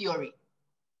grounded theory.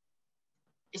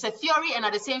 It's a theory, and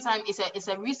at the same time, it's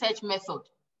a research method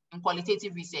in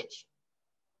qualitative research.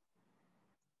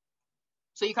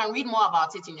 So you can read more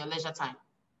about it in your leisure time.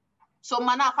 So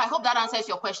Manaf, I hope that answers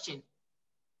your question.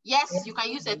 Yes, you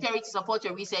can use a theory to support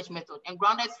your research method, and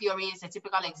grounded theory is a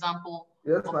typical example.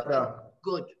 Yes, madam.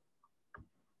 Good.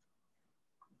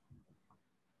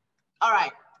 All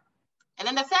right. And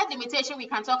then the third limitation we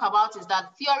can talk about is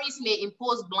that theories may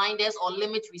impose blinders or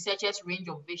limit researchers' range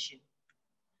of vision,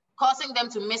 causing them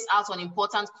to miss out on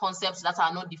important concepts that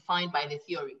are not defined by the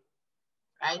theory,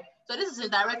 right? So this is a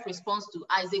direct response to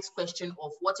Isaac's question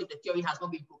of what if the theory has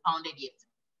not been propounded yet?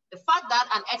 The fact that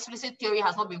an explicit theory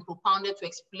has not been propounded to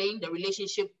explain the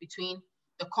relationship between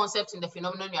the concepts in the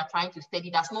phenomenon you are trying to study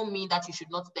does not mean that you should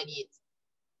not study it.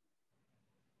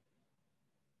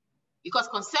 Because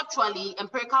conceptually,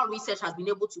 empirical research has been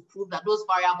able to prove that those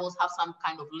variables have some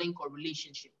kind of link or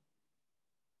relationship.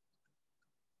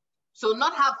 So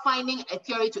not finding a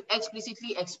theory to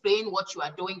explicitly explain what you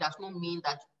are doing does not mean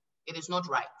that it is not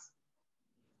right.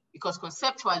 Because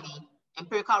conceptually,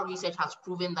 empirical research has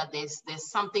proven that there's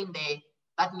something there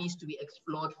that needs to be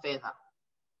explored further.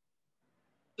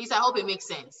 Please, I hope it makes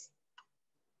sense.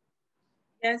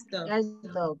 Yes, Doc. Yes,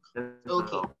 Doc.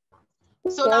 Okay.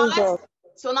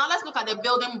 So now let's look at the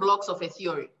building blocks of a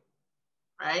theory,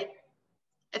 right?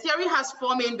 A theory has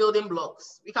four main building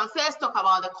blocks. We can first talk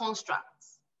about the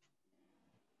constructs.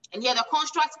 And here the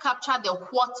constructs capture the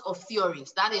what of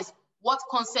theories. That is, what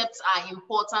concepts are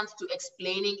important to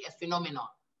explaining a phenomenon,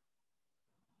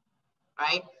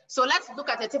 right? So let's look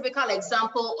at a typical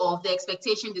example of the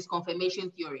expectation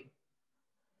disconfirmation theory.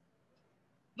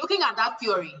 Looking at that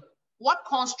theory, what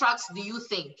constructs do you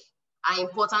think are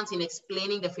important in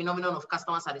explaining the phenomenon of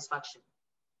customer satisfaction?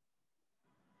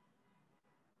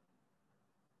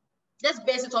 Let's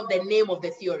base it off the name of the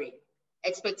theory,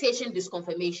 expectation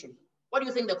disconfirmation. What do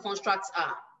you think the constructs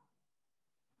are?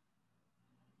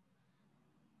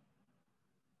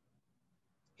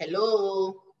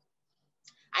 Hello?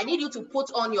 I need you to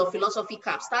put on your philosophy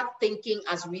cap, start thinking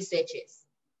as researchers.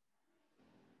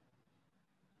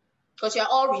 Because you're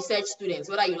all research students,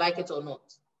 whether you like it or not.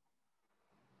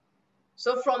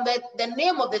 So from the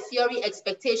name of the theory,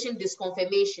 expectation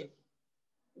disconfirmation,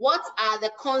 what are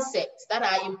the concepts that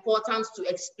are important to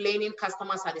explaining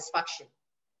customer satisfaction?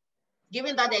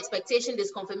 Given that the expectation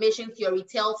disconfirmation theory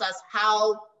tells us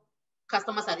how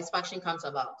customer satisfaction comes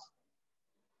about.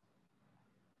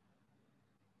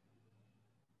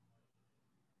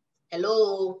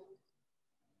 Hello?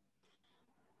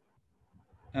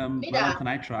 Madam, can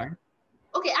I try?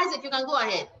 Okay, Isaac, you can go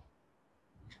ahead.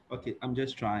 Okay, I'm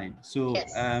just trying. So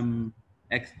yes.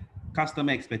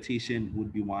 Customer expectation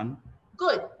would be one.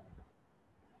 Good.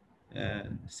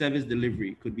 Service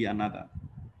delivery could be another.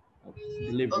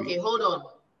 Delivery. Okay, hold on.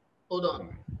 Hold on.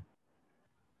 Sorry.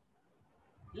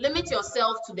 Limit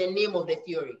yourself to the name of the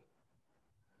theory.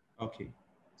 Okay.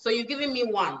 So you've given me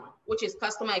one, which is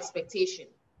customer expectation.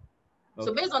 Okay.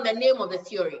 So based on the name of the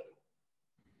theory,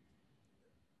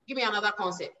 give me another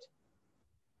concept.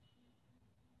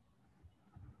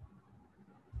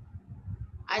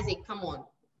 Isaac, come on.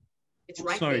 It's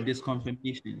right Sorry, there.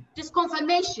 disconfirmation.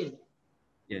 Disconfirmation.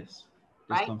 Yes.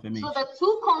 Right? Disconfirmation. So the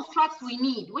two constructs we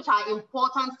need, which are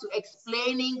important to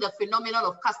explaining the phenomenon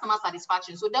of customer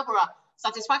satisfaction. So Deborah,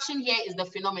 satisfaction here is the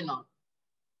phenomenon.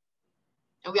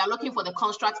 And we are looking for the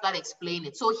constructs that explain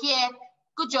it. So here,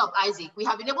 good job, Isaac. We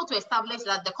have been able to establish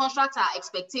that the constructs are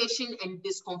expectation and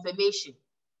disconfirmation,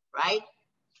 right?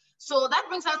 So that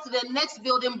brings us to the next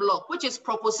building block, which is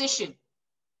proposition.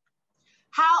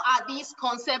 How are these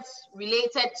concepts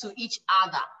related to each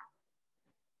other?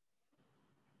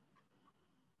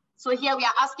 So here we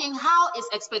are asking, how is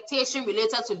expectation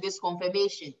related to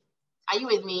disconfirmation? Are you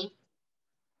with me?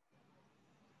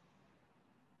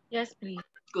 Yes, please.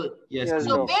 Good. Yes,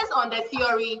 So please. based on the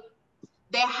theory,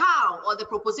 the how or the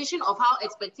proposition of how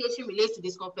expectation relates to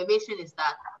disconfirmation is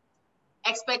that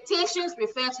expectations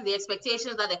refer to the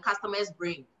expectations that the customers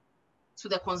bring to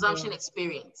the consumption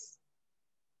experience,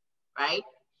 right?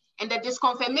 And the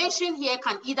disconfirmation here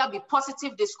can either be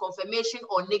positive disconfirmation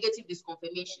or negative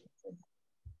disconfirmation.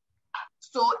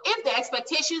 So if the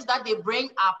expectations that they bring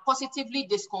are positively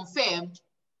disconfirmed,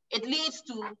 it leads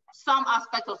to some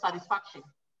aspect of satisfaction.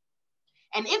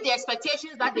 And if the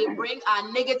expectations that they bring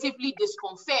are negatively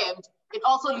disconfirmed, it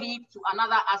also leads to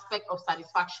another aspect of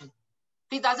satisfaction.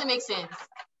 Please, does it make sense?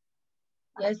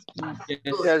 Yes, please.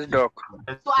 Yes, Doc.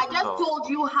 So I just told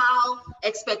you how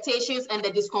expectations and the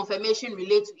disconfirmation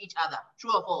relate to each other.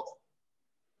 True or false?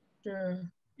 True.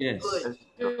 Yes. Good.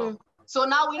 True. So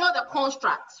now we know the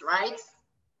constructs, right?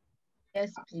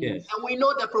 Yes, please. Yes. And we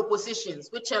know the propositions,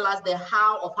 which tell us the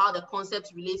how of how the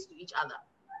concepts relate to each other.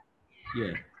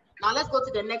 Yeah. Now let's go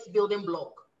to the next building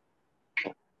block,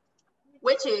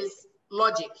 which is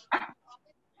logic.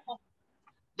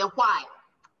 The why.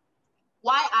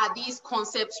 Why are these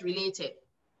concepts related?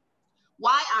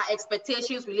 Why are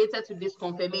expectations related to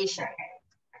disconfirmation?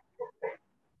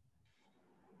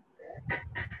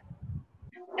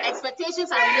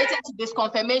 Expectations are related to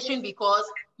disconfirmation because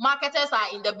marketers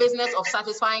are in the business of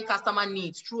satisfying customer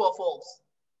needs. True or false?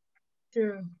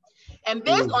 True. And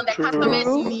based on the customer's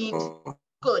need,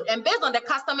 good. And based on the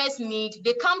customer's need,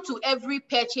 they come to every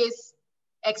purchase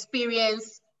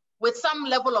experience with some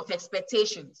level of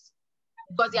expectations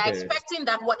because they are expecting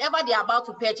that whatever they are about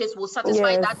to purchase will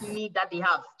satisfy that need that they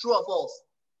have. True or false?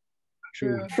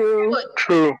 True. Good.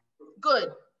 True.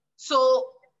 Good. So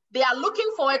they are looking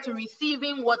forward to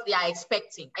receiving what they are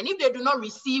expecting. And if they do not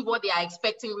receive what they are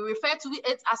expecting, we refer to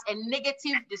it as a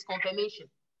negative disconfirmation.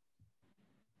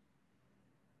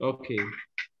 Okay.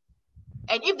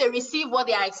 And if they receive what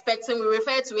they are expecting, we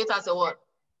refer to it as a what?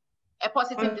 A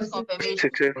positive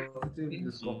disconfirmation. Positive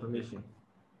disconfirmation.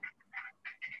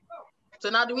 So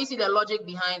now do we see the logic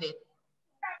behind it?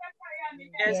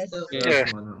 Yes.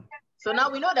 Yes. So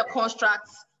now we know the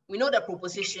constructs, we know the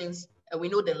propositions, and we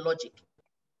know the logic.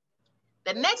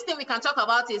 The next thing we can talk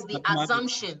about is the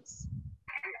assumptions.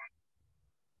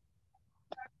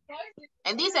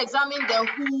 And these examine the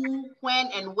who, when,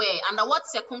 and where. Under what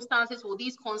circumstances will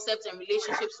these concepts and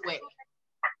relationships work?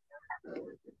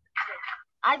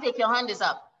 Isaac, your hand is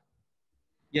up.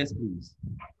 Yes, please.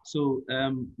 So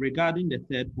regarding the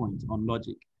third point on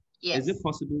logic, is it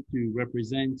possible to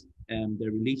represent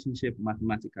the relationship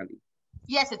mathematically?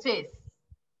 Yes, it is.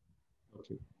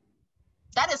 Okay.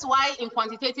 That is why in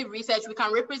quantitative research, we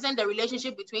can represent the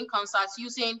relationship between concepts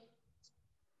using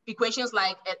equations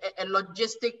like a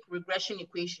logistic regression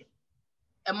equation,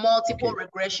 a multiple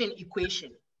regression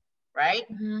equation, right?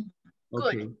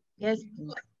 Okay. Good. Yes.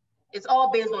 It's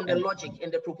all based on the logic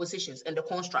and the propositions and the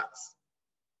constructs.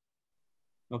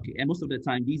 Okay, and most of the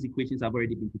time, these equations have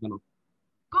already been developed.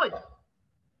 Good.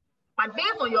 But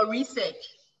based on your research,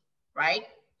 right,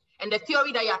 and the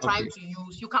theory that you're trying to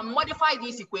use, you can modify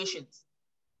these equations.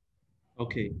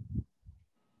 Okay.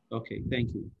 Okay,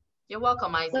 thank you. You're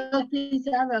welcome, Isaac. So please,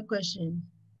 I have a question.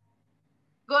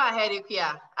 Go ahead,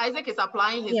 Ikia. Isaac is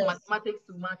applying his mathematics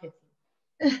to marketing.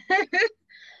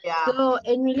 So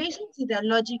in relation to the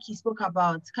logic you spoke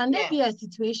about, can there be a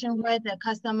situation where the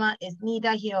customer is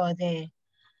neither here or there?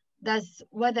 That's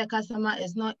where the customer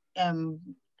is not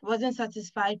wasn't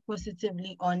satisfied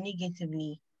positively or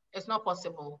negatively? It's not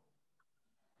possible.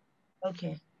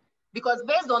 Okay. Because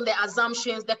based on the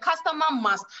assumptions, the customer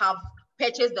must have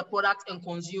purchased the product and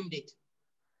consumed it.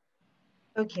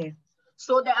 Okay.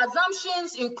 So the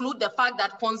assumptions include the fact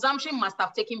that consumption must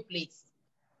have taken place.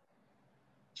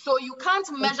 So you can't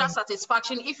measure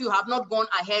satisfaction if you have not gone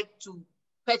ahead to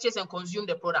purchase and consume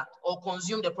the product or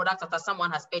consume the product after someone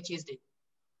has purchased it.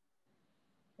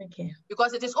 Okay.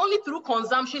 Because it is only through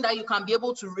consumption that you can be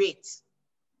able to rate.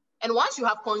 And once you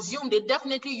have consumed it,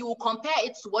 definitely you will compare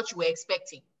it to what you were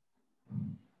expecting.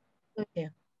 Okay.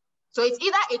 So it's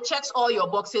either it checks all your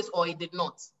boxes or it did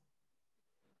not.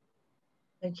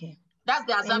 Okay. That's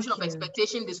the assumption of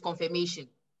expectation disconfirmation.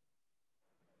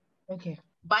 Okay.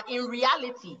 But in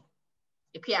reality,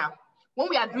 when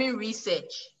we are doing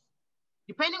research,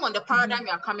 depending on the paradigm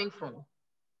you are coming from,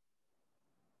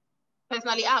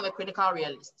 personally, I'm a critical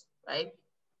realist, right?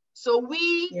 So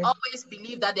we always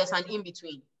believe that there's an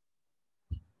in-between.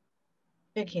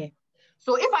 Okay.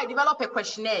 So if I develop a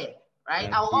questionnaire, right,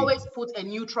 I'll always put a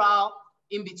neutral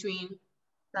in between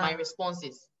my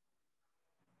responses.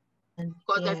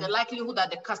 Because there's a likelihood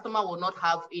that the customer will not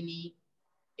have any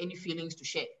feelings to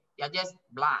share. They're just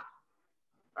blah,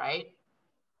 right?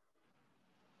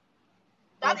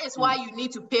 That is why you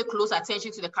need to pay close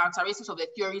attention to the characteristics of the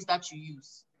theories that you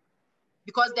use.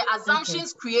 Because the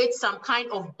assumptions create some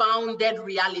kind of bounded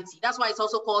reality. That's why it's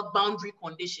also called boundary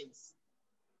conditions.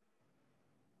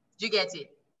 Do you get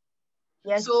it?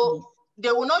 Yes. So please.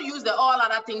 they will not use the all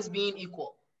other things being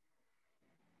equal.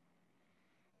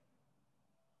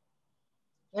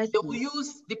 Yes, they will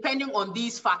use, depending on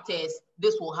these factors,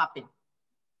 this will happen.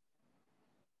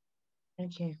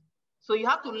 Okay. So you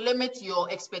have to limit your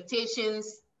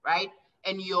expectations, right?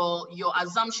 And your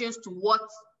assumptions to what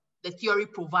the theory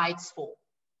provides for.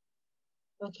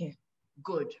 Okay.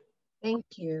 Good. Thank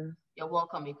you. You're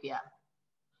welcome, Ipia.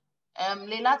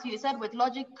 Leilatu, you said with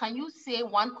logic, can you say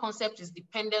one concept is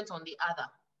dependent on the other?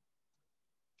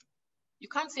 You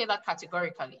can't say that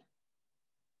categorically.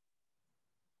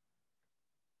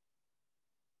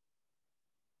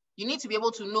 You need to be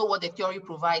able to know what the theory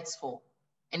provides for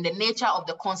and the nature of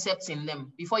the concepts in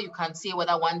them before you can say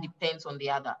whether one depends on the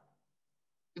other.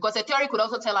 Because a theory could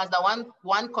also tell us that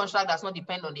one construct does not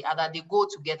depend on the other, they go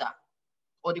together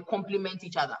or they complement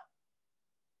each other.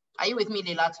 Are you with me,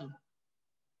 Leilatu?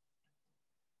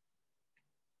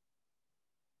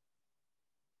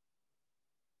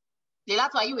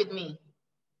 Leilatu, are you with me?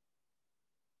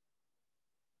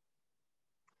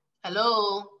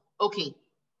 Hello? Okay.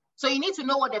 So you need to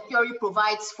know what the theory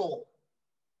provides for.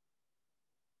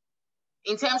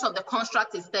 In terms of the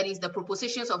construct it studies, the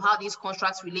propositions of how these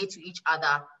constructs relate to each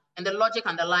other, and the logic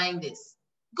underlying this.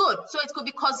 Good. So it could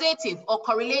be causative or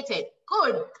correlated.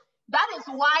 Good. That is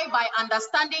why by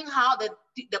understanding how the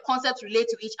concepts relate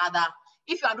to each other,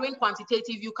 if you are doing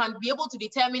quantitative, you can be able to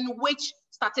determine which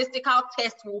statistical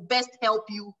test will best help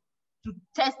you to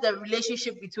test the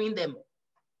relationship between them.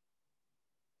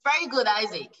 Very good,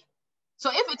 Isaac. So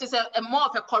if it is a more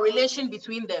of a correlation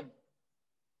between them,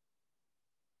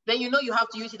 then you know you have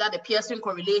to use either the Pearson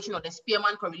correlation or the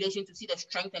Spearman correlation to see the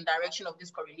strength and direction of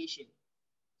this correlation.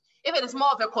 If it is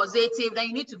more of a causative, then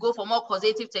you need to go for more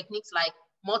causative techniques like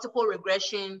multiple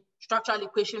regression, structural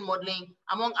equation modeling,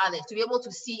 among others, to be able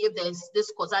to see if there's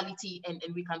this causality and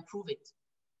we can prove it.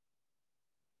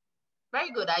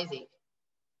 Very good, Isaac.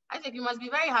 Isaac, you must be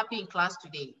very happy in class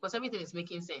today because everything is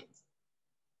making sense.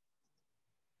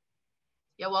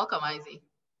 You're welcome, Isaac.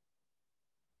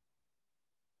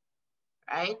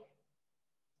 Right?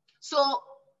 So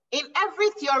in every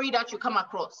theory that you come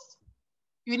across,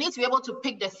 you need to be able to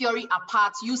pick the theory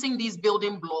apart using these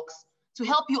building blocks to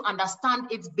help you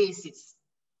understand its basis.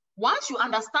 Once you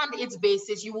understand its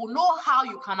basis, you will know how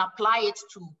you can apply it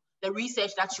to the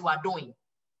research that you are doing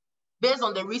based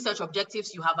on the research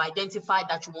objectives you have identified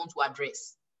that you want to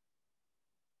address.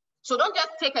 So don't just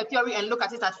take a theory and look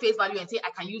at it at face value and say, I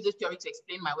can use this theory to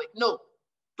explain my work. No,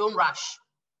 don't rush.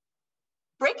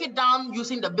 Break it down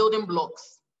using the building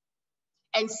blocks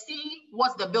and see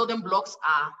what the building blocks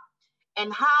are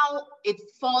and how it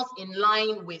falls in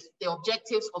line with the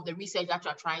objectives of the research that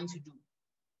you're trying to do.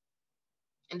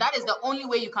 And that is the only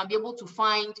way you can be able to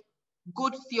find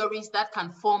good theories that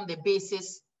can form the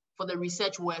basis for the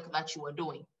research work that you are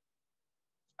doing,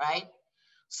 right?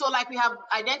 So like we have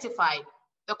identified,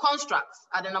 the constructs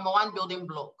are the #1 building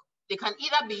block. They can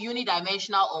either be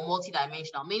unidimensional or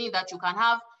multidimensional, meaning that you can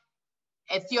have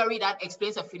a theory that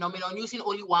explains a phenomenon using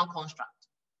only one construct.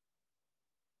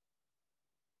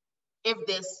 If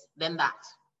this, then that.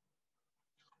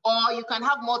 Or you can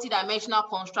have multidimensional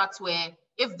constructs where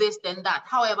if this, then that.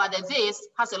 However, the this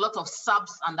has a lot of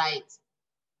subs under it.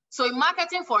 So in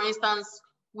marketing, for instance,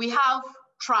 we have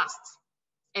trust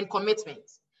and commitment.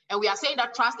 And we are saying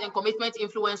that trust and commitment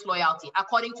influence loyalty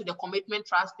according to the commitment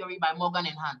trust theory by Morgan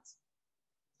and Hunt.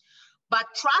 But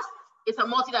trust is a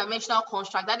multidimensional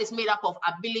construct that is made up of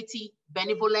ability,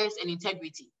 benevolence, and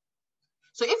integrity.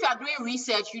 So if you are doing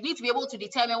research, you need to be able to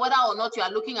determine whether or not you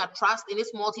are looking at trust in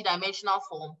its multidimensional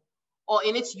form or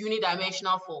in its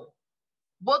unidimensional form,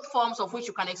 both forms of which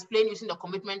you can explain using the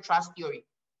commitment trust theory.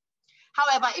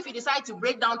 However, if you decide to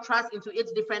break down trust into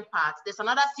its different parts, there's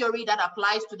another theory that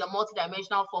applies to the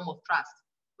multidimensional form of trust,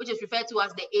 which is referred to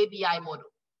as the ABI model.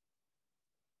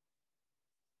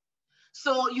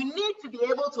 So you need to be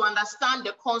able to understand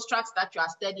the constructs that you are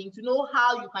studying to know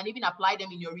how you can even apply them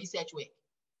in your research work.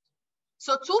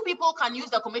 So two people can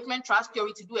use the commitment trust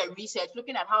theory to do a research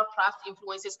looking at how trust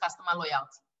influences customer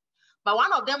loyalty. But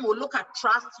one of them will look at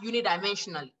trust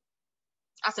unidimensionally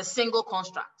as a single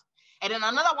construct. And then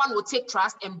another one will take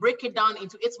trust and break it down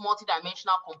into its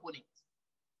multidimensional components.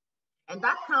 And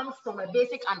that comes from a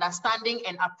basic understanding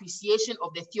and appreciation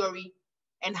of the theory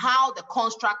and how the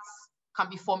constructs can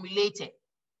be formulated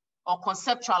or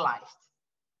conceptualized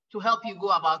to help you go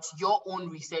about your own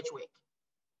research work.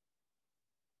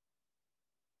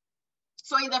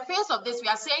 So in the face of this, we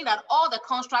are saying that all the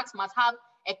constructs must have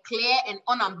a clear and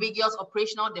unambiguous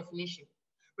operational definition,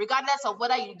 regardless of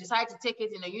whether you decide to take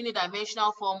it in a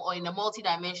unidimensional form or in a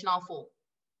multidimensional form.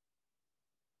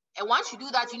 And once you do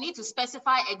that, you need to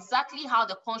specify exactly how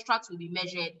the constructs will be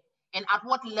measured and at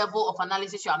what level of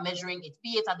analysis you are measuring it,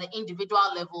 be it at the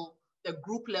individual level, the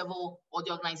group level, or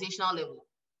the organizational level.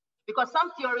 Because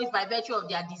some theories, by virtue of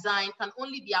their design, can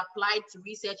only be applied to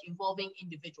research involving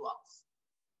individuals,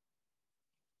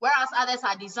 whereas others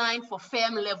are designed for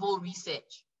firm level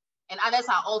research, and others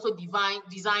are also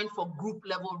designed for group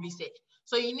level research.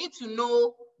 So you need to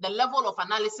know the level of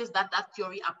analysis that that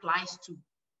theory applies to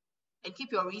and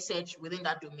keep your research within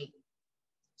that domain.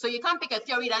 So you can't pick a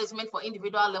theory that is meant for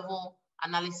individual level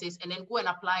analysis and then go and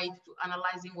apply it to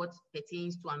analyzing what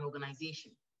pertains to an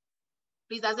organization.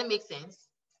 Please, does it make sense?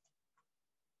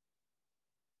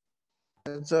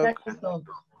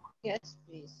 Yes,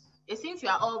 please. It seems you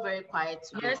are all very quiet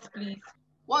today. Yes, please.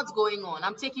 What's going on?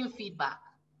 I'm taking feedback.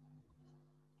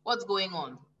 What's going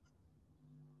on?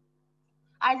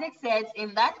 Isaac said,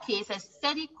 in that case, a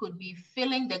study could be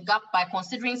filling the gap by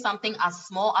considering something as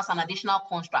small as an additional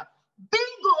construct.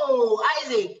 Bingo,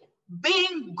 Isaac,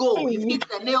 bingo. You hit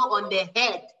the nail on the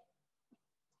head.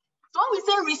 So when we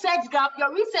say research gap,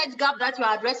 your research gap that you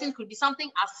are addressing could be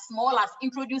something as small as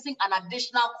introducing an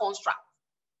additional construct.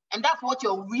 And that's what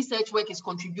your research work is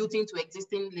contributing to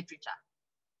existing literature.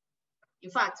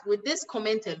 In fact, with this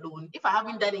comment alone, if I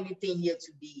haven't done anything here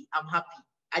today, I'm happy.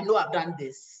 I know I've done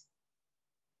this.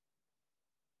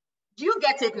 Do you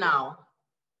get it now?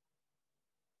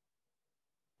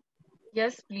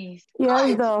 Yes, please.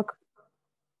 Yes, Doc.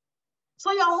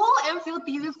 So your whole MPhil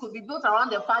thesis could be built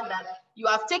around the fact that you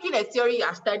have taken a theory you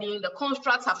are studying, the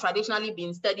constructs have traditionally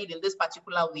been studied in this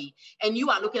particular way, and you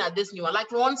are looking at this new one.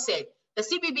 Like Ron said, the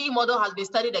CBB model has been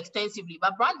studied extensively,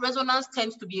 but brand resonance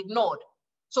tends to be ignored.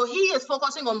 So he is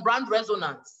focusing on brand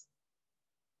resonance,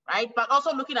 right? But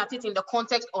also looking at it in the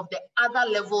context of the other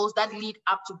levels that lead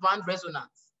up to brand resonance.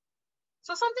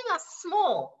 So something as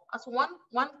small as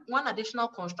one additional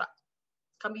construct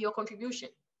can be your contribution,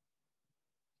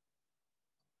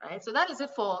 right? So that is it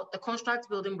for the construct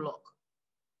building block.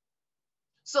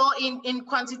 So in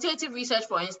quantitative research,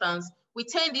 for instance, we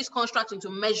turn these constructs into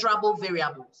measurable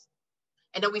variables.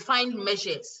 And then we find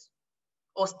measures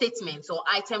or statements or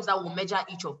items that will measure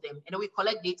each of them. And then we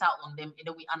collect data on them and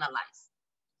then we analyze,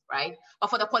 right? But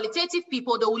for the qualitative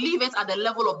people, they will leave it at the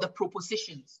level of the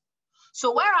propositions.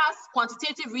 So whereas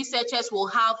quantitative researchers will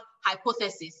have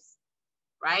hypotheses,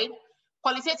 right?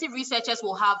 Qualitative researchers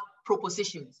will have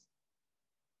propositions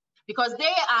because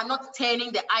they are not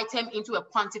turning the item into a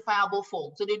quantifiable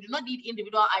form. So they do not need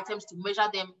individual items to measure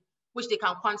them, which they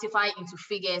can quantify into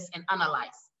figures and analyze.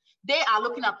 They are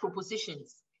looking at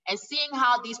propositions and seeing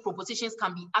how these propositions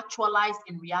can be actualized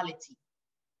in reality.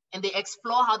 And they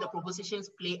explore how the propositions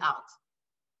play out.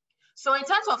 So in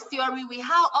terms of theory, we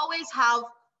always have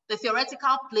the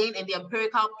theoretical plane and the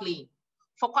empirical plane.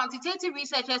 For quantitative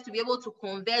researchers to be able to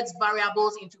convert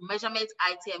variables into measurement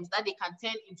items that they can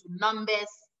turn into numbers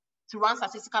to run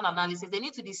statistical analysis, they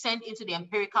need to descend into the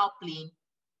empirical plane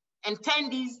and turn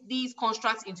these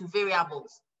constructs into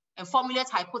variables and formulate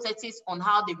hypotheses on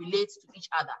how they relate to each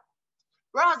other.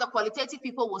 Whereas the qualitative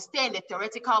people will stay in the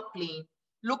theoretical plane,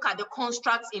 look at the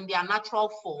constructs in their natural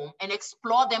form and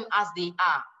explore them as they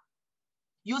are,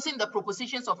 using the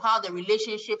propositions of how the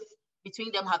relationships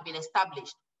between them have been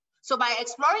established. So by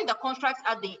exploring the constructs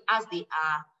as they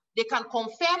are, they can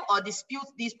confirm or dispute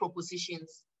these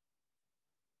propositions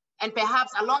and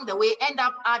perhaps along the way end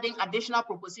up adding additional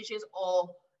propositions or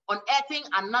unearthing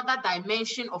another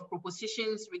dimension of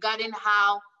propositions regarding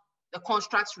how the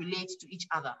constructs relate to each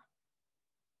other.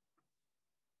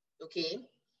 Okay,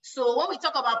 so when we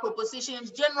talk about propositions,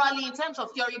 generally in terms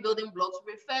of theory building blocks,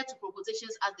 we refer to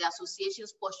propositions as the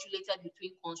associations postulated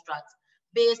between constructs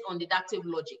based on deductive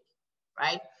logic,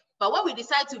 right? But when we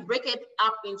decide to break it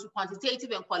up into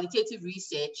quantitative and qualitative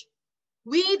research,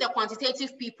 We, the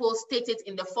quantitative people, state it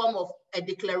in the form of a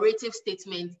declarative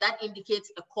statement that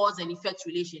indicates a cause and effect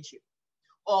relationship,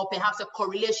 or perhaps a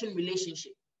correlation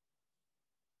relationship,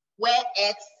 where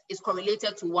X is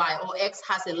correlated to Y, or X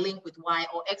has a link with Y,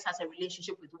 or X has a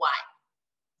relationship with Y.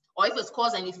 Or if it's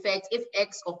cause and effect, if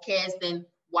X occurs, then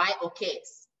Y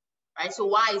occurs, right? So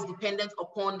Y is dependent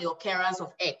upon the occurrence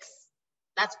of X.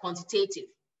 That's quantitative.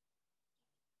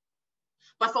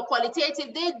 But for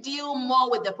qualitative, they deal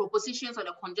more with the propositions on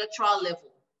the conjectural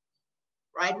level,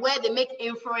 right? Where they make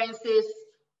inferences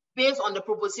based on the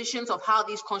propositions of how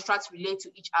these constructs relate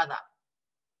to each other.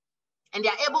 And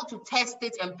they're able to test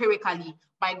it empirically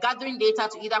by gathering data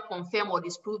to either confirm or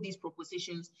disprove these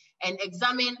propositions and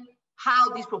examine how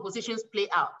these propositions play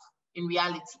out in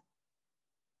reality.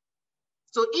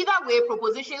 So either way,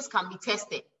 propositions can be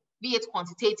tested, be it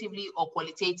quantitatively or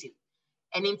qualitative.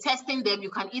 And in testing them, you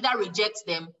can either reject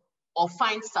them or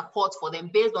find support for them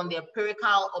based on the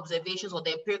empirical observations or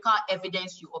the empirical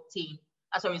evidence you obtain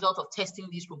as a result of testing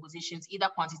these propositions, either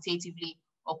quantitatively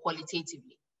or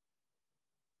qualitatively,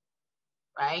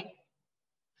 right?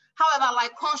 However,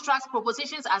 like constructs,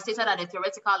 propositions are stated at a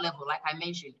theoretical level, like I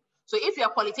mentioned. So if you're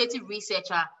a qualitative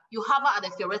researcher, you hover at the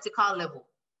theoretical level.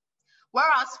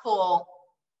 Whereas for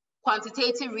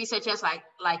quantitative researchers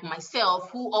like myself,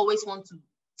 who always want to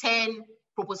turn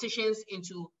propositions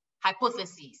into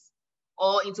hypotheses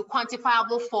or into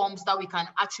quantifiable forms that we can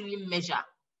actually measure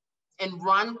and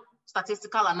run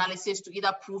statistical analysis to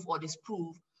either prove or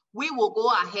disprove, we will go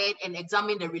ahead and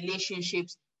examine the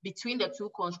relationships between the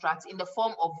two constructs in the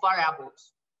form of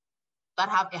variables that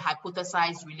have a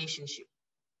hypothesized relationship,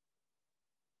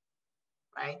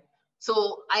 right?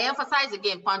 So I emphasize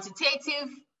again, quantitative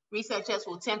researchers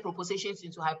will turn propositions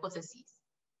into hypotheses,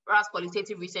 whereas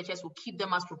qualitative researchers will keep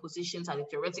them as propositions at a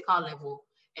theoretical level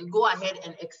and go ahead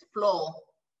and explore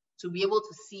to be able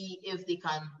to see if they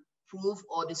can prove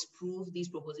or disprove these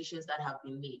propositions that have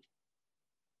been made,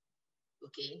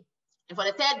 okay? And for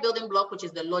the third building block, which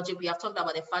is the logic, we have talked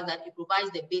about the fact that it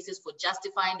provides the basis for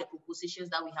justifying the propositions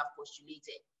that we have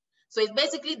postulated. So it's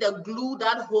basically the glue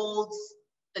that holds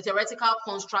the theoretical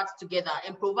constructs together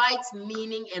and provides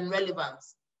meaning and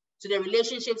relevance to the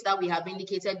relationships that we have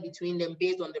indicated between them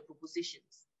based on the propositions.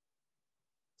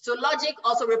 So logic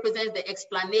also represents the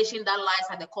explanation that lies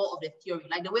at the core of the theory,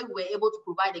 like the way we were able to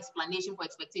provide explanation for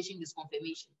expectation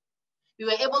disconfirmation. We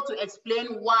were able to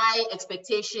explain why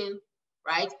expectation,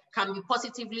 right, can be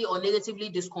positively or negatively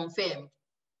disconfirmed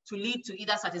to lead to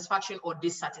either satisfaction or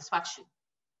dissatisfaction.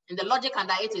 And the logic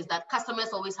under it is that customers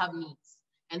always have needs,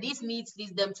 and these needs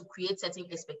lead them to create certain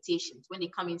expectations when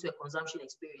they come into a consumption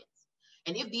experience.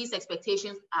 And if these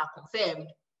expectations are confirmed,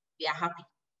 they are happy,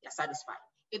 they are satisfied.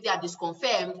 If they are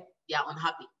disconfirmed, they are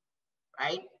unhappy,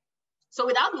 right? So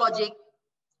without logic,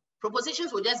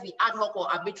 propositions will just be ad hoc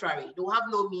or arbitrary. They will have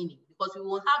no meaning because we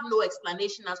will have no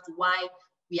explanation as to why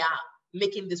we are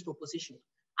making this proposition,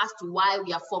 as to why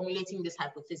we are formulating this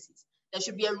hypothesis. There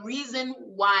should be a reason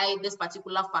why this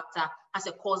particular factor has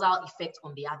a causal effect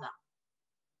on the other,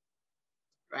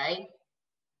 right?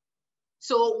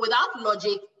 So without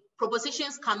logic,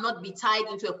 propositions cannot be tied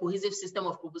into a cohesive system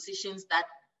of propositions that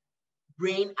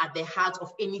reign at the heart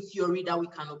of any theory that we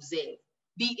can observe,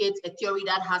 be it a theory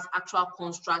that has actual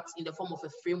constructs in the form of a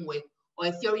framework or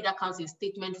a theory that comes in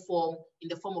statement form in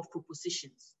the form of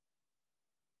propositions.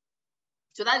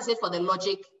 So that is it for the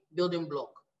logic building block.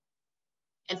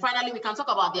 And finally, we can talk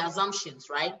about the assumptions,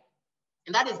 right?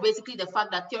 And that is basically the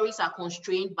fact that theories are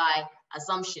constrained by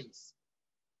assumptions.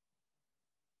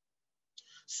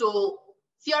 So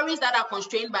theories that are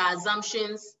constrained by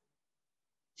assumptions,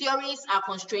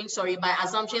 by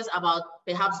assumptions about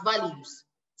perhaps values,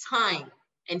 time,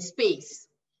 and space.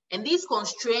 And these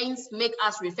constraints make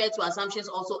us refer to assumptions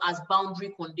also as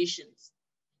boundary conditions.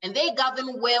 And they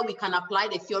govern where we can apply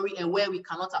the theory and where we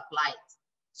cannot apply it.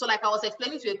 So like I was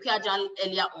explaining to Equiajan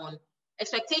earlier on,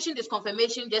 expectation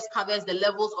disconfirmation just covers the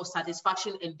levels of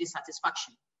satisfaction and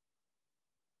dissatisfaction.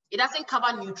 It doesn't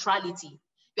cover neutrality.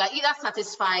 You are either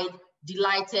satisfied,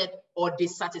 delighted, or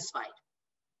dissatisfied,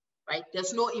 right?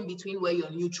 There's no in between where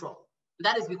you're neutral.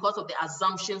 That is because of the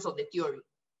assumptions of the theory.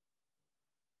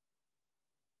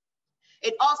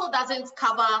 It also doesn't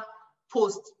cover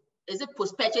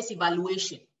post-purchase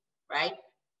evaluation, right?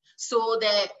 So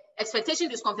the expectation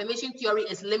disconfirmation theory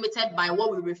is limited by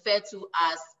what we refer to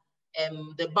as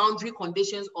the boundary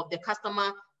conditions of the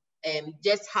customer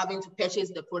just having to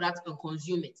purchase the product and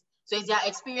consume it. So it's their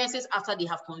experiences after they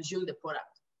have consumed the product.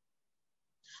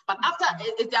 But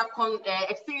it's their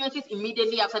experiences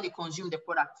immediately after they consume the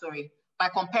product, by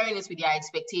comparing it with their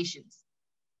expectations.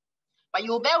 But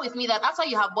you'll bear with me that after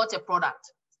you have bought a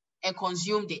product and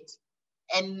consumed it,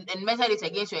 and measure it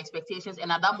against your expectations,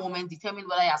 and at that moment determine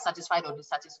whether you are satisfied or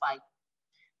dissatisfied.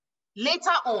 Later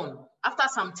on, after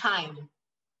some time,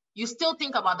 you still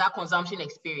think about that consumption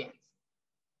experience.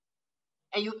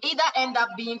 And you either end up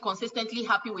being consistently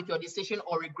happy with your decision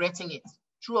or regretting it.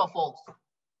 True or false?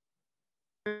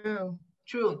 True.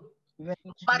 True. Very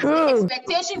But true. the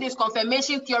expectation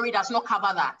disconfirmation theory does not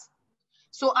cover that.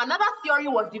 So another theory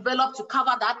was developed to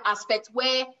cover that aspect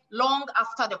where long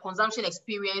after the consumption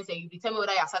experience and you determine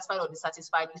whether you're satisfied or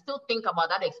dissatisfied, you still think about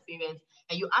that experience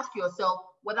and you ask yourself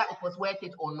whether it was worth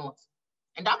it or not.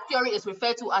 And that theory is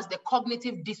referred to as the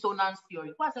cognitive dissonance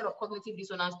theory. Who has heard of cognitive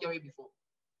dissonance theory before?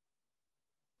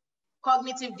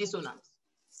 Cognitive dissonance.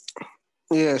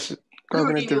 Yes,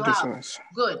 cognitive dissonance.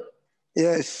 Good.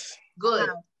 Yes. Good.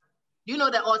 Do you know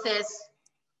the authors?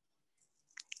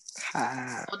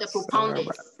 Or the propounders?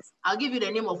 I'll give you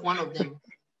the name of one of them.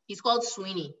 He's called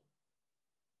Sweeney.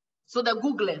 So the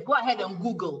Googlers, go ahead and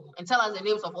Google and tell us the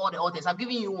names of all the authors. I've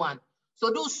given you one.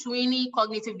 So do Sweeney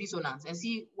cognitive dissonance and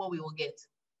see what we will get.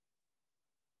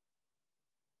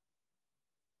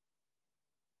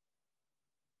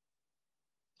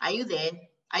 Are you there?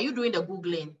 Are you doing the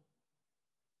Googling?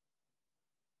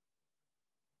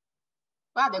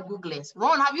 Where are the Googlers?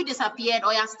 Ron, have you disappeared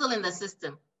or you're still in the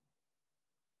system?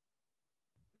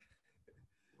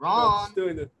 Ron. Still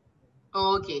in the...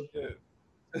 Okay.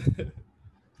 Yeah.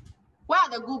 Where are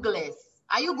the Googlers?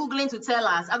 Are you Googling to tell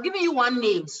us? I've given you one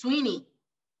name, Sweeney.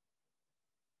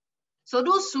 So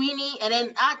do Sweeney and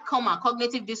then add comma,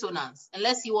 cognitive dissonance, and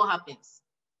let's see what happens.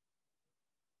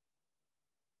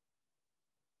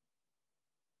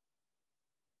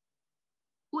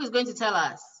 Who is going to tell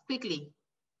us? Quickly.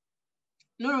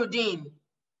 Nuruddin.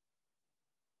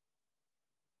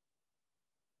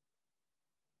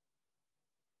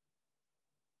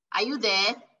 Are you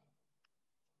there?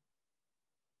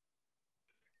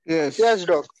 Yes. Yes,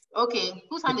 Doc. Okay.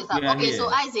 Whose hand is up? Yeah, okay, here. so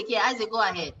Isaac, yeah, Isaac, go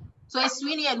ahead. So it's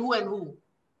Sweeney and who?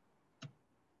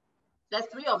 There's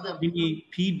three of them. Sweeney,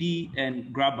 PD,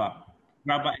 and Grabber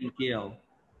and KL.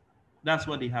 That's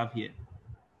what they have here.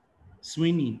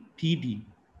 Sweeney, PD,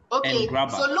 okay, and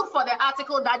Grabber. So look for the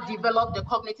article that developed the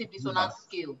cognitive dissonance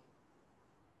scale.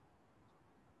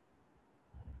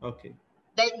 Okay.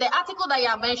 The article that you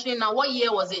are mentioning now, what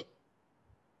year was it?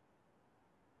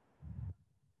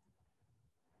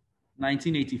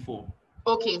 1984.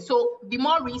 Okay, so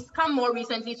come more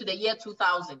recently to the year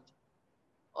 2000.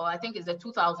 Or I think it's the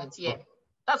 2000s, yeah.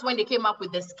 That's when they came up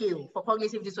with the scale for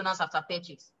cognitive dissonance after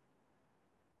purchase.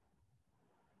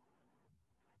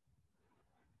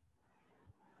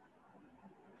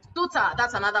 Suter,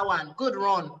 that's another one. Good,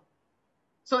 Ron.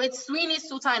 So it's Sweeney,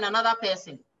 Suter, and another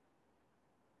person.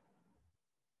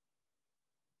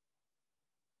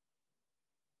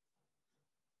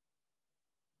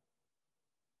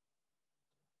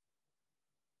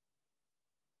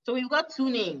 So we've got two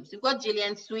names. We've got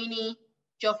Gillian Sweeney,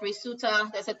 Geoffrey Suter.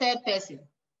 There's a third person.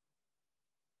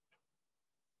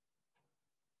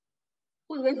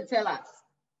 Who's going to tell us?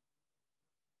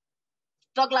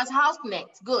 Douglas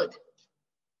Houseknecht. Good.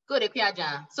 Good,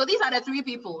 Epiajan. So these are the three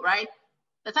people, right?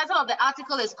 The title of the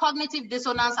article is Cognitive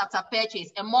Dissonance After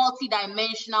Purchase, a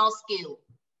Multidimensional Scale.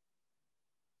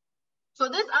 So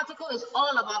this article is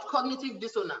all about cognitive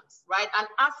dissonance, right? An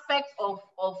aspect of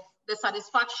the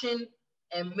satisfaction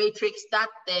matrix that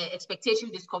the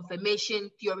expectation disconfirmation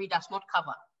theory does not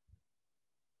cover.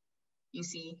 You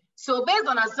see, so based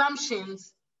on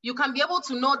assumptions, you can be able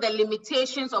to know the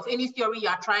limitations of any theory you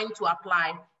are trying to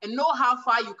apply and know how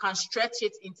far you can stretch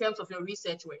it in terms of your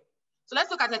research work. So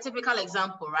let's look at a typical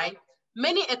example, right?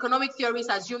 Many economic theories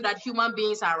assume that human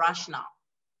beings are rational.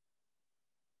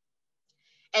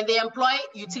 And they employ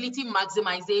utility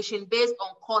maximization based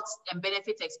on cost and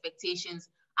benefit expectations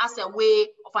as a way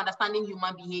of understanding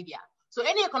human behavior. So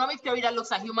any economic theory that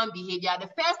looks at human behavior, the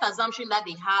first assumption that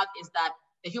they have is that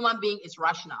the human being is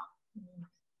rational.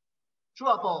 True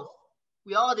or false?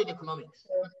 We all did economics.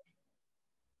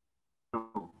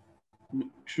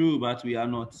 True, but we are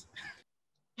not.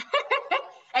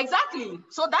 Exactly.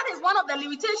 So that is one of the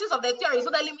limitations of the theory.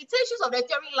 So the limitations of the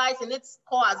theory lies in its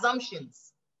core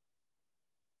assumptions.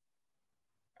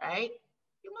 Right?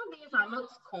 Human beings are not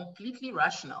completely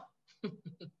rational.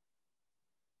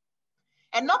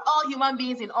 And not all human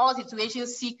beings in all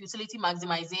situations seek utility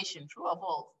maximization. True or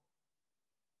false?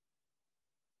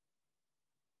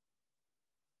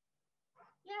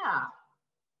 Yeah.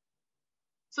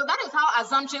 So that is how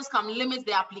assumptions can limit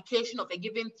the application of a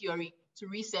given theory to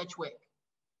research work.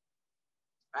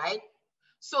 Right?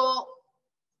 So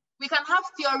we can have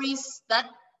theories that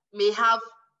may have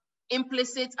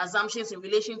implicit assumptions in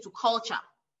relation to culture.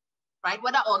 right?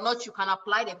 Whether or not you can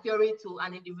apply the theory to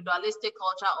an individualistic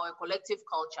culture or a collective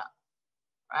culture,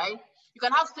 right? You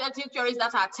can have certain theories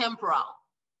that are temporal.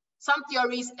 Some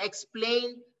theories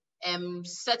explain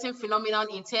certain phenomenon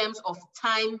in terms of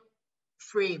time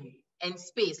frame and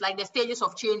space, like the stages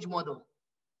of change model.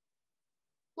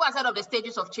 Who has heard of the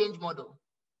stages of change model?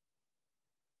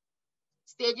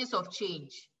 Stages of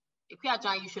change.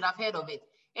 You should have heard of it.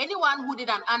 Anyone who did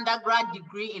an undergrad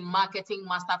degree in marketing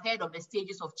must have heard of the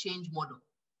stages of change model.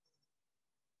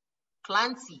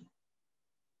 Clancy.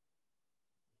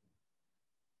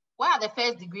 Where are the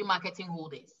first degree marketing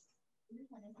holders?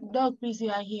 Doc, please,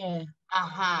 you are here.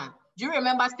 Do you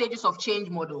remember stages of change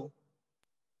model?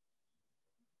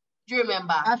 Do you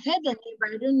remember? I've heard the name, but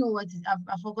I don't know what it is.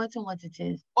 I've forgotten what it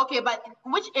is. Okay, but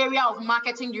which area of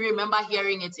marketing do you remember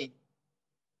hearing it in?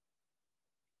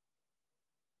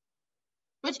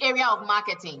 Which area of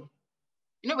marketing?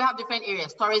 You know, we have different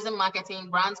areas: tourism marketing,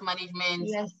 brands management,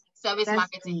 yes, service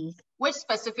marketing. Please. Which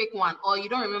specific one? Or you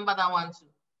don't remember that one too?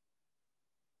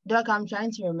 Doc, I'm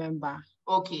trying to remember.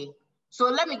 Okay. So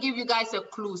let me give you guys a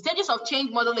clue. Stages of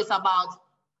change model is about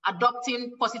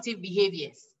adopting positive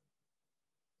behaviors.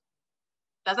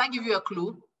 Does that give you a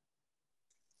clue?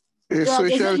 So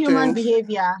is it human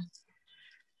behavior?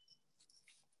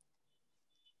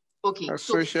 Okay.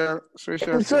 Social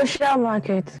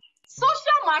market.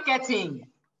 Social marketing.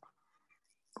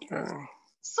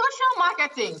 Social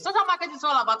marketing. Social marketing is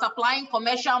all about applying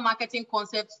commercial marketing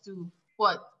concepts to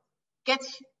what? Get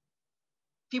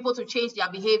people to change their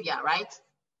behavior, right?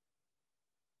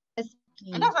 Yes,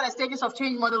 and that's what the stages of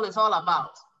change model is all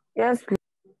about. Yes, please.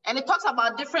 And it talks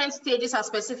about different stages at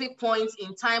specific points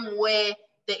in time where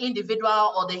the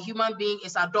individual or the human being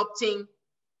is adopting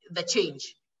the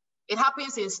change. It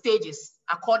happens in stages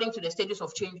according to the stages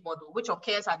of change model, which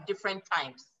occurs at different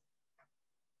times.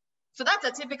 So that's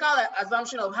a typical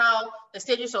assumption of how the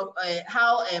stages of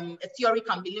how a theory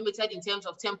can be limited in terms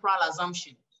of temporal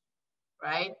assumption,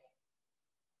 right?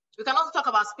 We can also talk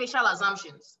about spatial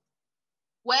assumptions,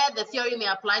 where the theory may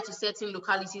apply to certain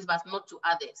localities but not to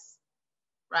others,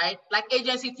 right? Like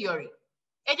agency theory.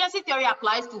 Agency theory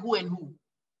applies to who and who?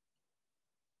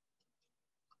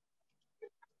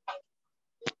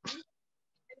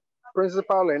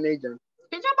 Principal and agent.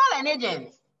 Principal and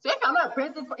agent. So if you're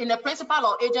not in a principal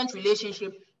or agent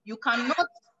relationship, you cannot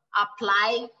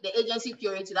apply the agency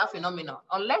theory to that phenomenon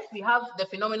unless we have the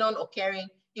phenomenon occurring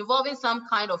involving some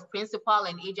kind of principal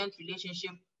and agent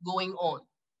relationship going on,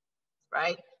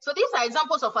 right? So these are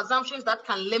examples of assumptions that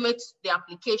can limit the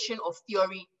application of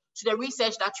theory to the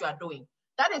research that you are doing.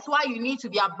 That is why you need to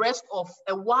be abreast of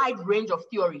a wide range of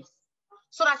theories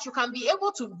so that you can be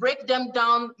able to break them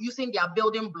down using their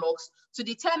building blocks to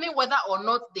determine whether or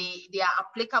not they are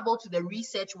applicable to the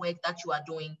research work that you are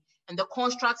doing and the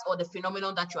constructs or the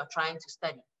phenomenon that you are trying to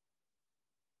study.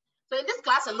 So in this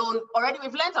class alone, already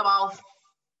we've learned about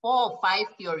 4 or 5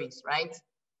 theories, right?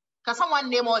 Can someone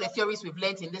name all the theories we've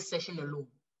learned in this session alone?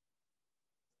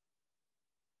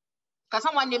 Can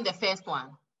someone name the first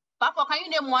one? Papa, can you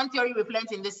name one theory we've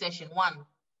learned in this session? One.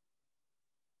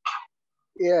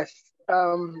 Yes.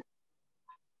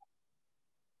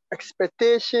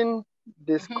 Expectation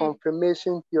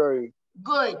disconfirmation theory.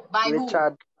 Good. By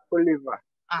Richard Oliver.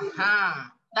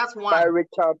 That's one. By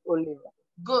Richard Oliver.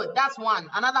 Good. That's one.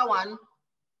 Another one.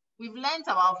 We've learned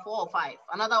about 4 or 5.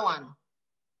 Another one.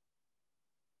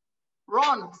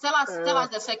 Ron, tell us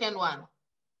the second one.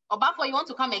 Obafo, you want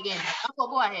to come again? Obafo,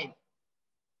 go ahead.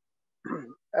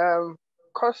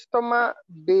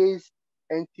 Customer-based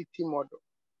entity model.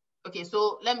 Okay,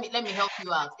 so let me help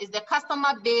you out. It's the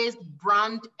customer-based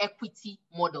brand equity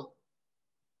model.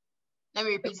 Let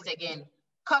me repeat it again.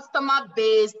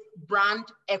 Customer-based brand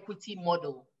equity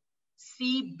model.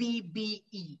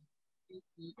 CBBE.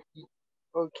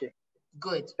 Okay.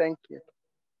 Good. Thank you.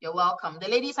 You're welcome. The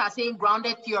ladies are saying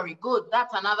grounded theory. Good.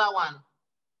 That's another one.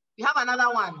 We have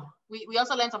another one. We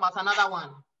also learned about another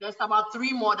one. There's about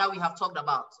 3 more that we have talked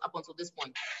about up until this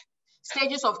point.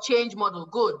 Stages of change model.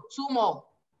 Good. 2 more.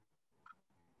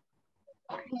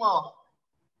 2 more.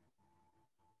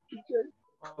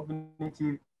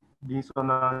 Cognitive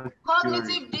dissonance.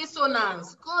 Cognitive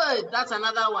dissonance. Good. That's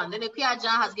another one. Then Jan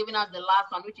has given us the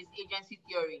last one, which is agency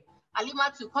theory.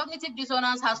 Alima 2. Cognitive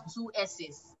dissonance has 2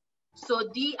 S's. So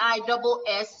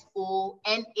DISSONANCE.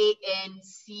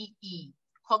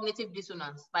 Cognitive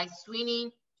dissonance by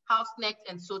Sweeney, Hausknecht,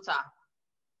 and Sota,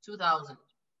 2000.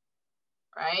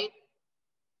 Right?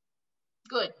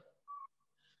 Good.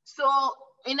 So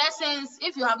in essence,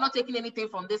 if you have not taken anything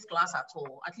from this class at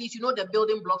all, at least you know the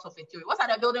building blocks of a theory. What are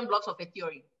the building blocks of a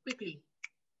theory? Quickly.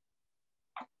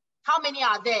 How many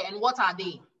are there and what are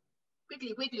they?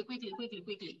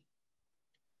 Quickly.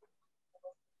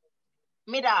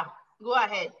 Mida, go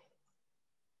ahead.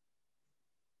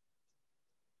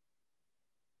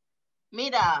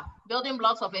 Mida, building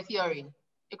blocks of a theory.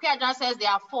 Ikuya says there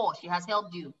are 4. She has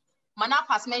helped you. Manaf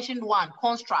has mentioned 1,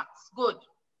 constructs. Good.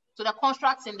 So the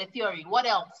constructs in the theory. What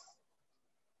else?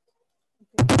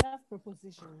 Okay, we have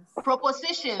propositions.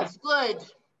 Propositions. Good.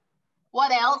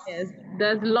 What else? Yes,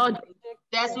 there's logic.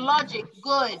 There's logic.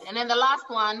 Good. And then the last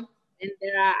one? And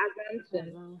there are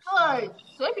assumptions. Good.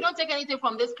 So if you don't take anything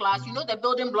from this class, you know the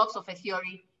building blocks of a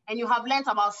theory, and you have learned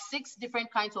about 6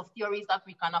 different kinds of theories that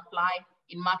we can apply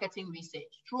in marketing research.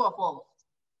 True or false?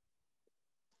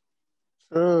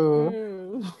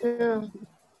 True.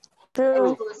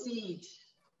 Let's proceed.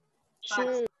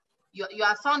 True. You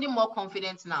are sounding more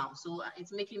confident now, so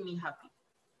it's making me happy.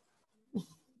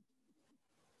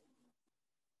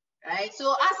 Right.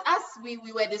 So as we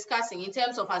were discussing in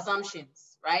terms of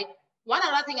assumptions, right? One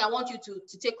other thing I want you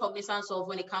to take cognizance of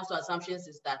when it comes to assumptions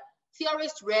is that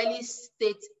theorists rarely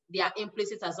state their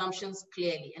implicit assumptions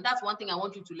clearly. And that's one thing I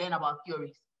want you to learn about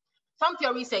theories. Some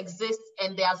theories exist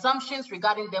and the assumptions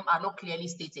regarding them are not clearly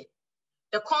stated.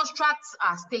 The constructs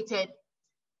are stated,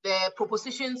 the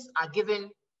propositions are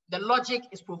given, the logic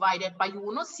is provided, but you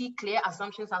will not see clear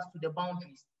assumptions as to the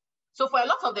boundaries. So for a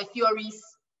lot of the theories,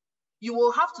 you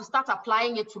will have to start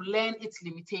applying it to learn its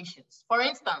limitations. For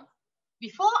instance,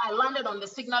 before I landed on the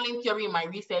signaling theory in my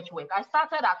research work, I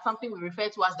started at something we refer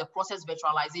to as the process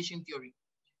virtualization theory,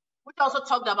 which also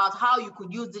talked about how you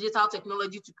could use digital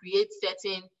technology to create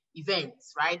certain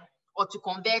events, right? Or to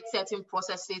convert certain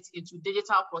processes into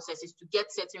digital processes to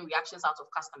get certain reactions out of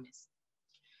customers.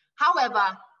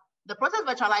 However, the process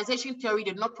virtualization theory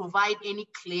did not provide any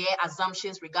clear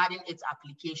assumptions regarding its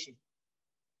application.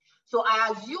 So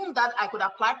I assumed that I could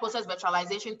apply process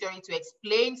virtualization theory to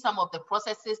explain some of the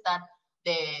processes that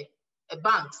the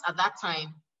banks at that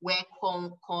time were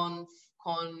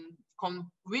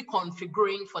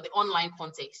reconfiguring for the online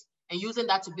context and using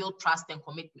that to build trust and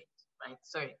commitment, right?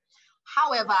 Sorry.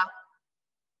 However,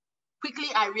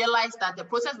 quickly I realized that the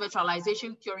process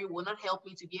virtualization theory will not help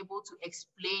me to be able to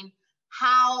explain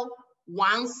how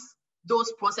once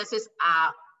those processes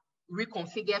are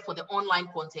reconfigured for the online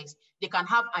context, they can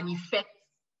have an effect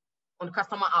on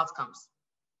customer outcomes.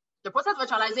 The process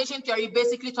virtualization theory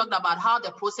basically talked about how the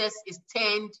process is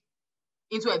turned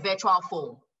into a virtual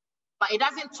form, but it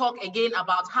doesn't talk again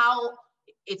about how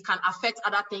it can affect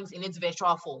other things in its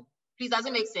virtual form. Please, does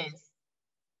it make sense?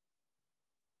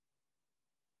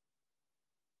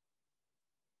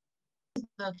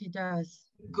 It does.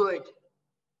 Good.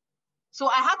 So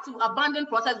I had to abandon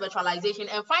process virtualization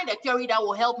and find a theory that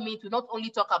will help me to not only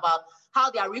talk about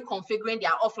how they are reconfiguring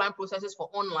their offline processes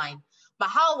for online, but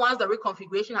how once the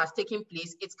reconfiguration has taken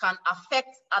place, it can affect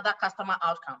other customer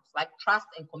outcomes like trust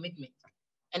and commitment.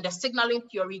 And the signaling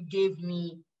theory gave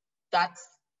me that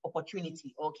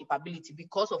opportunity or capability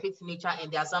because of its nature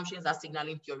and the assumptions that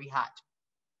signaling theory had.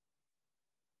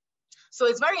 So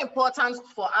it's very important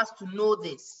for us to know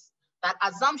this, that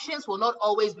assumptions will not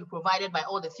always be provided by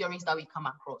all the theories that we come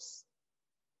across.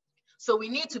 So we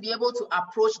need to be able to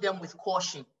approach them with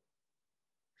caution,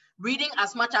 reading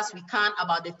as much as we can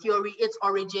about the theory, its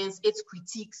origins, its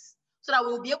critiques, so that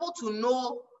we'll be able to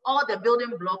know all the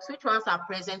building blocks, which ones are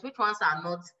present, which ones are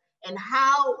not, and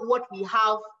how what we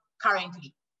have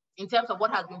currently in terms of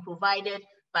what has been provided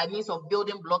by means of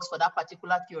building blocks for that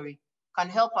particular theory can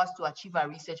help us to achieve our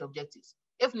research objectives.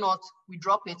 If not, we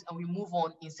drop it and we move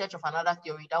on in search of another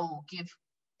theory that will give,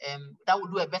 that will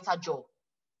do a better job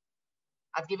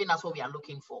at giving us what we are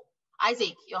looking for.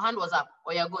 Isaac, your hand was up,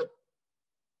 or you're good?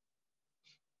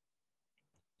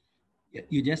 Yeah,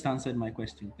 you just answered my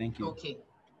question. Thank you. Okay,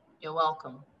 you're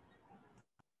welcome.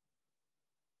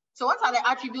 So what are the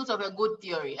attributes of a good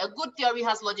theory? A good theory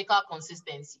has logical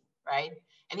consistency, right?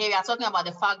 And here we are talking about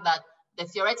the fact that the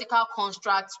theoretical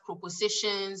constructs,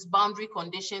 propositions, boundary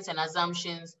conditions, and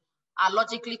assumptions are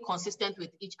logically consistent with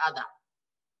each other,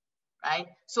 right?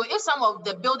 So if some of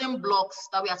the building blocks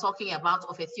that we are talking about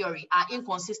of a theory are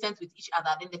inconsistent with each other,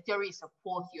 then the theory is a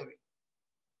poor theory.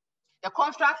 The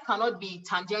construct cannot be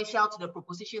tangential to the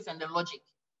propositions and the logic.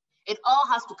 It all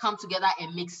has to come together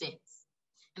and make sense.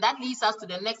 And that leads us to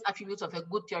the next attribute of a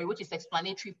good theory, which is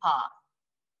explanatory power,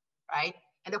 right?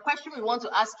 And the question we want to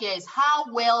ask here is,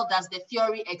 how well does the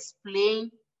theory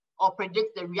explain or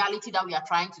predict the reality that we are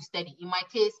trying to study? In my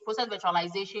case, process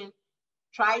virtualization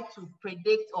tried to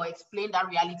predict or explain that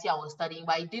reality I was studying,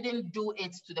 but it didn't do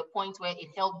it to the point where it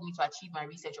helped me to achieve my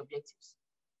research objectives.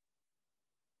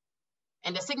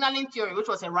 And the signaling theory, which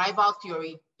was a rival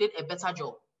theory, did a better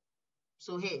job.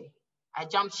 So hey, I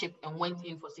jumped ship and went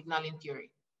in for signaling theory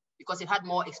because it had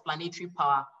more explanatory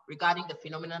power regarding the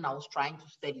phenomenon I was trying to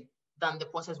study than the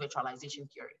process virtualization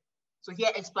theory. So here,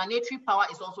 explanatory power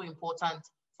is also important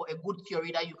for a good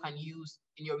theory that you can use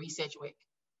in your research work.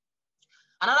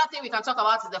 Another thing we can talk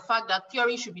about is the fact that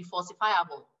theory should be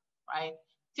falsifiable, right?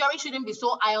 Theory shouldn't be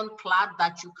so ironclad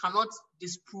that you cannot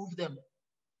disprove them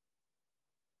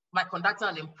by conducting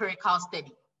an empirical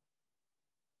study,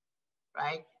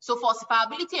 right? So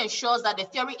falsifiability ensures that the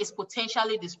theory is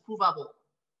potentially disprovable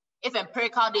if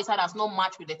empirical data does not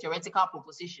match with the theoretical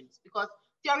propositions, because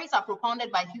theories are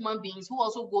propounded by human beings who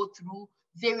also go through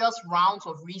various rounds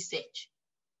of research.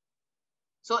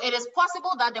 So it is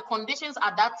possible that the conditions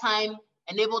at that time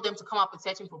enable them to come up with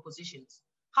certain propositions.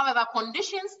 However,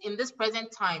 conditions in this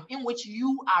present time in which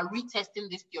you are retesting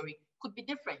this theory could be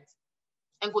different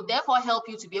and could therefore help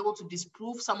you to be able to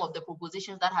disprove some of the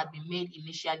propositions that had been made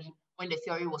initially when the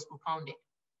theory was propounded.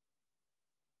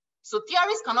 So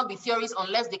theories cannot be theories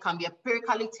unless they can be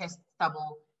empirically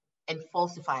testable and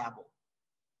falsifiable.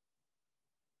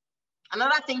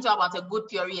 Another thing about a good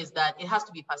theory is that it has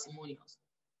to be parsimonious,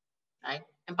 right?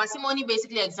 And parsimony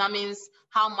basically examines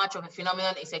how much of a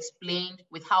phenomenon is explained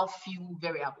with how few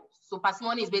variables. So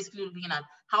parsimony is basically looking at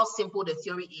how simple the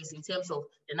theory is in terms of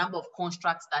the number of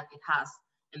constructs that it has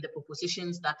and the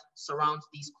propositions that surround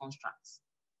these constructs,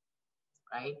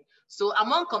 right? So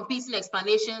among competing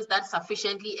explanations that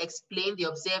sufficiently explain the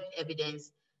observed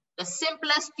evidence, the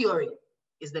simplest theory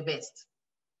is the best,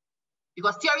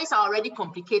 because theories are already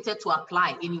complicated to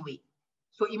apply anyway.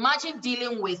 So imagine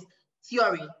dealing with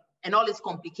theory and all its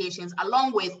complications,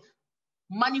 along with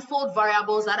manifold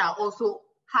variables that are also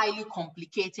highly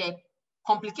complicated,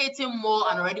 complicating more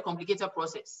an already complicated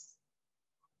process.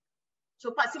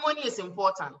 So parsimony is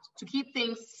important to keep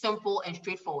things simple and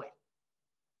straightforward,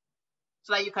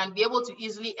 so that you can be able to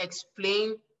easily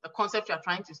explain the concept you're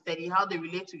trying to study, how they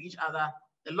relate to each other,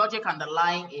 the logic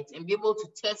underlying it, and be able to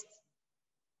test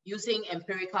using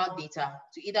empirical data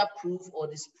to either prove or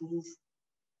disprove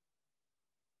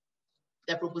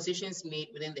the propositions made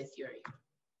within the theory,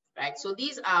 right? So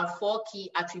these are 4 key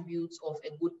attributes of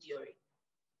a good theory.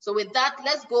 So with that,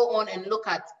 let's go on and look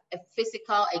at a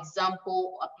physical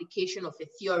example application of a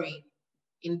theory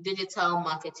in digital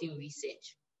marketing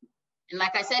research. And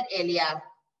like I said earlier,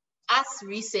 as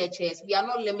researchers, we are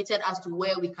not limited as to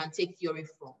where we can take theory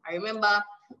from. I remember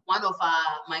one of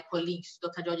my colleagues,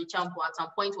 Dr. Georgie Champo, at some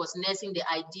point was nursing the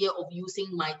idea of using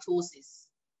mitosis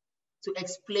to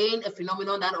explain a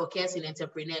phenomenon that occurs in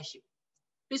entrepreneurship.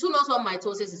 Please, who knows what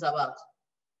mitosis is about?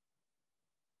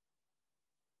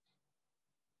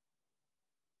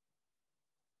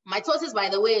 Mitosis, by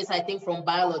the way, is, I think, from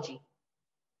biology.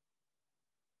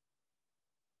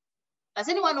 Does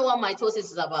anyone know what mitosis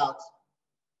is about?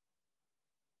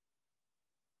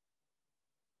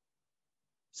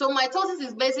 So mitosis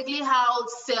is basically how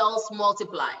cells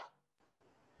multiply.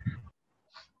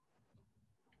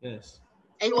 Yes.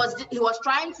 And he was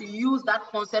trying to use that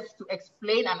concept to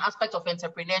explain an aspect of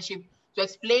entrepreneurship, to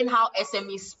explain how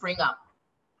SMEs spring up.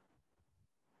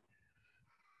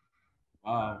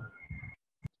 Wow.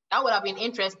 That would have been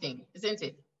interesting, isn't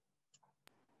it?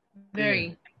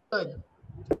 Very. Good.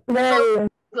 So,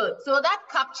 good. So that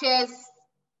captures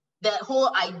the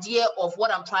whole idea of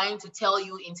what I'm trying to tell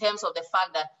you in terms of the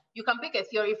fact that you can pick a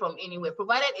theory from anywhere,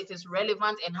 provided it is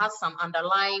relevant and has some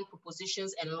underlying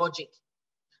propositions and logic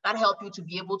that help you to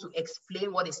be able to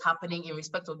explain what is happening in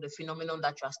respect of the phenomenon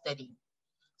that you are studying.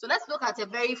 So let's look at a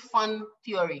very fun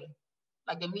theory,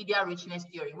 like the media richness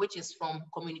theory, which is from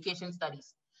communication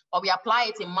studies. But we apply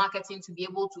it in marketing to be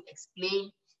able to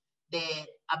explain the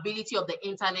ability of the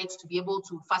internet to be able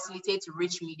to facilitate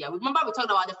rich media. Remember, we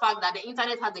talked about the fact that the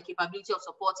internet has the capability of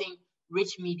supporting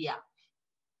rich media.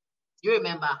 You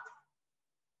remember?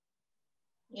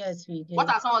 Yes, we did. What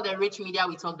are some of the rich media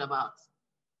we talked about?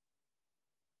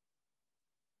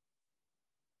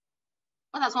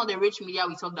 What are some of the rich media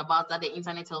we talked about that the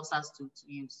internet helps us to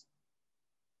use?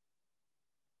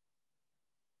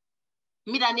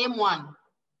 Mida, name one.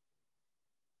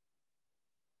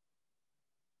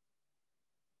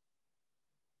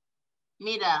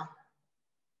 Mida,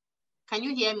 can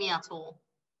you hear me at all?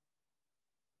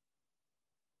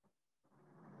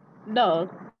 No.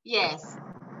 Yes.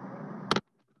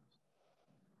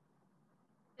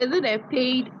 Is it a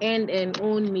paid and an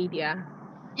owned media?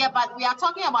 Yeah, but we are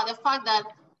talking about the fact that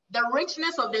the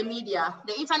richness of the media,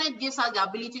 the internet gives us the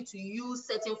ability to use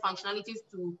certain functionalities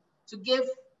to give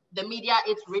the media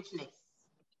its richness.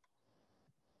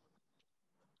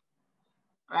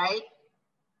 Right?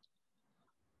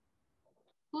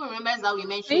 Who remembers that we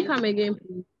mentioned? Can you come again,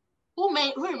 please?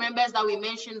 Who remembers that we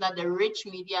mentioned that the rich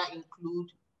media include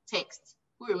text?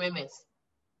 Who remembers?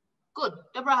 Good.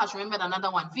 Deborah has remembered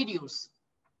another one, videos.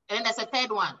 And then there's a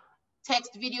third one,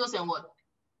 text, videos, and what?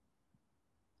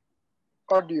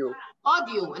 Audio.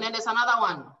 Audio. And then there's another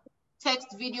one, text,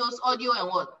 videos, audio, and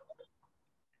what?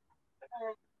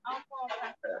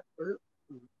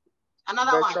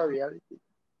 Another virtual one. reality.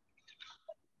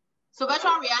 So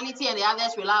virtual reality and the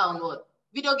others rely on what?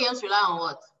 Video games rely on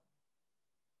what?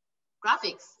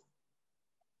 Graphics.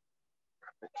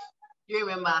 Do you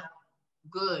remember?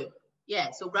 Good.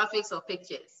 Yeah, so graphics or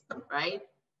pictures, right?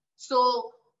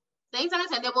 So the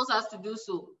internet enables us to do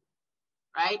so,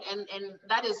 right? And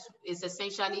that is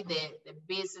essentially the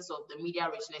basis of the media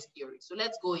richness theory. So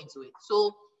let's go into it.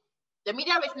 So the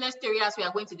media richness theory, as we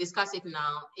are going to discuss it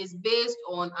now, is based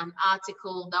on an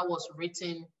article that was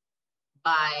written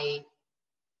by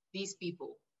these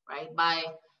people, right? By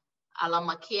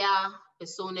Alamakea,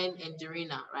 Pesonen, and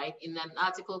Derina, right? In an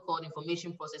article called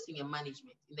Information Processing and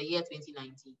Management in the year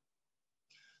 2019.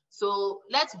 So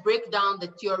let's break down the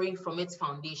theory from its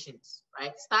foundations,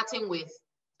 right? Starting with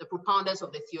the propounders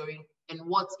of the theory and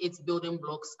what its building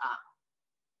blocks are.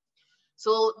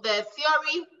 So the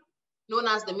theory known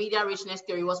as the media richness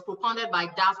theory was propounded by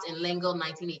Daft and Lengel in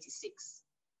 1986,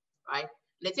 right?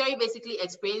 The theory basically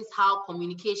explains how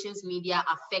communications media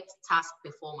affect task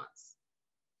performance.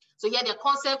 So here the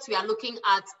concepts we are looking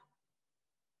at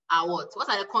are what? What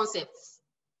are the concepts?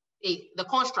 The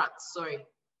constructs, sorry.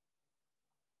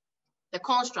 The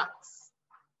constructs.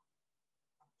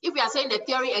 If we are saying the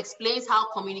theory explains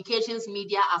how communications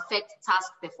media affect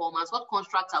task performance, what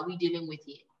constructs are we dealing with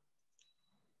here?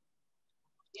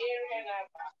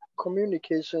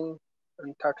 Communication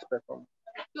and task performance.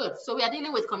 Good. So we are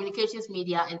dealing with communications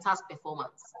media and task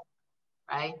performance,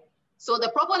 right? So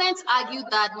the proponents argued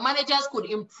that managers could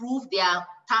improve their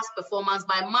task performance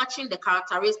by matching the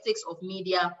characteristics of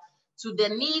media to the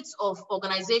needs of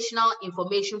organizational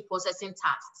information processing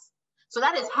tasks. So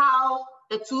that is how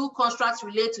the two constructs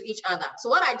relate to each other. So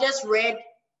what I just read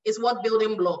is what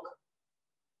building block?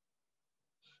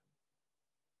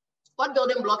 What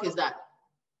building block is that?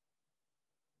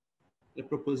 The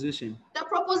proposition. The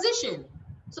proposition.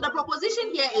 So the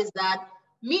proposition here is that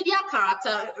media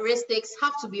characteristics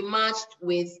have to be matched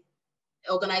with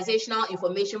organizational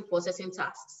information processing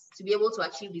tasks to be able to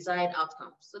achieve desired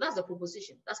outcomes. So that's the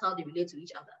proposition. That's how they relate to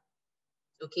each other.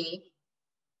 Okay.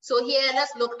 So here,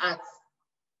 let's look at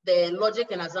the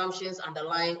logic and assumptions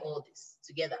underlying all this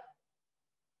together.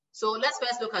 So let's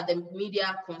first look at the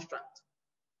media construct.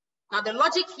 Now, the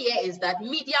logic here is that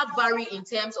media vary in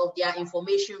terms of their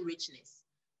information richness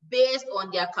based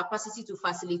on their capacity to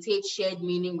facilitate shared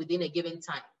meaning within a given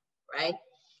time, right?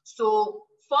 So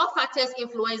 4 factors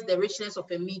influence the richness of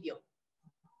a medium,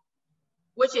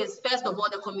 which is, first of all,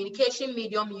 the communication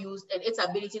medium used and its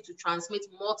ability to transmit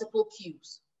multiple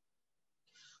cues.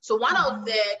 So one of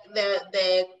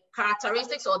the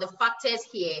characteristics or the factors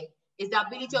here is the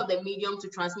ability of the medium to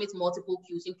transmit multiple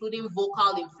cues, including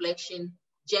vocal inflection,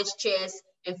 gestures,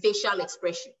 and facial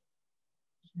expression.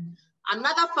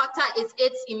 Another factor is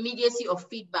its immediacy of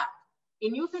feedback.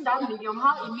 In using that medium,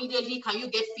 how immediately can you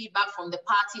get feedback from the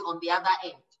party on the other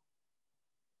end,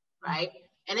 right?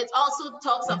 And it also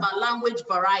talks about language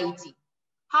variety.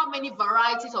 How many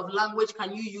varieties of language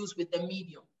can you use with the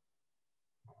medium?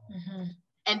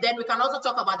 And then we can also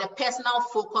talk about the personal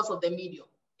focus of the medium.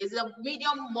 Is the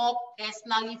medium more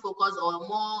personally focused or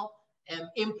more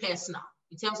impersonal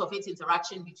in terms of its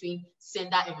interaction between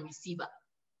sender and receiver,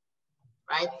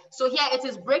 right? So here it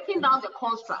is breaking down the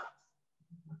construct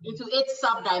into its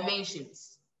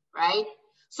sub-dimensions, right?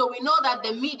 So we know that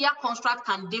the media construct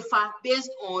can differ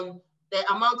based on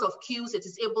the amount of cues it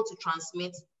is able to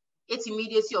transmit, its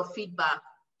immediacy of feedback,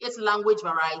 its language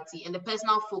variety, and the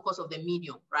personal focus of the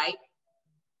medium, right?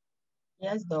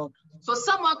 Yes, Doc. So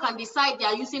someone can decide they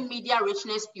are using media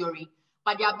richness theory,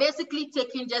 but they are basically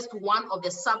taking just one of the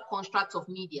sub-constructs of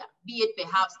media, be it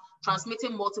perhaps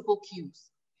transmitting multiple cues,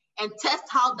 and test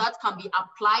how that can be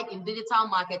applied in digital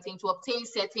marketing to obtain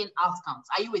certain outcomes.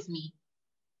 Are you with me?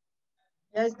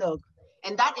 Yes, Doc.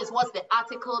 And that is what the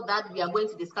article that we are going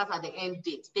to discuss at the end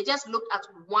did. They just looked at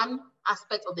one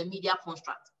aspect of the media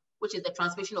construct, which is the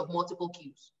transmission of multiple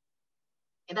cues.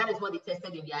 And that is what they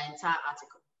tested in their entire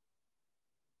article.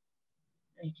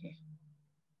 Okay.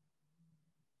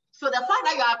 So the fact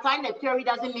that you are applying the theory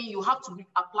doesn't mean you have to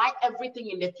apply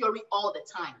everything in the theory all the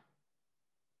time,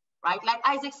 right? Like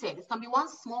Isaac said, it can be one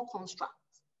small construct.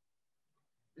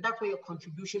 And that's where your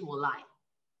contribution will lie.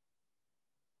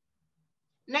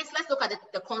 Next, let's look at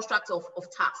the construct of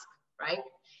task, right?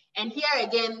 And here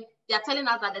again, they're telling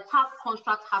us that the task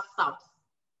construct has subs.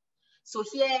 So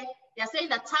here, they're saying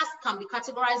that tasks can be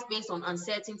categorized based on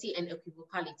uncertainty and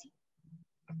equivocality.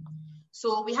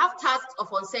 So we have tasks of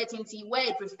uncertainty where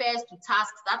it refers to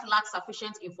tasks that lack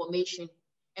sufficient information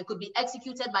and could be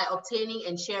executed by obtaining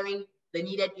and sharing the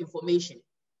needed information.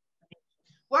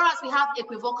 Whereas we have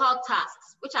equivocal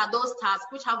tasks, which are those tasks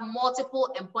which have multiple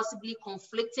and possibly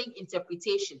conflicting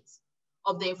interpretations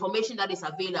of the information that is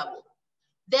available,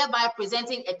 thereby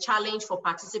presenting a challenge for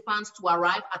participants to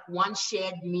arrive at one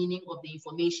shared meaning of the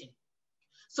information.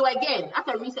 So again, as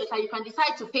a researcher, you can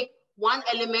decide to pick one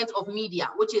element of media,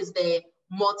 which is the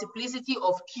multiplicity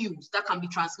of cues that can be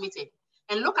transmitted,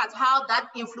 and look at how that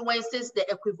influences the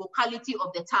equivocality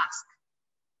of the task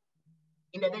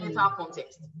in the digital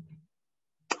context.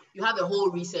 You have a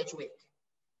whole research work.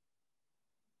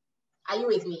 Are you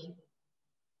with me?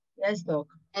 Yes, Doc.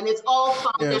 And it's all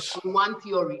founded on one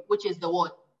theory, which is the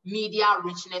what? Media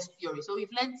richness theory. So we've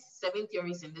learned 7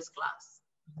 theories in this class.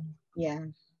 Yeah.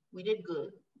 We did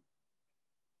good.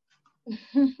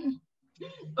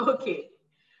 Okay,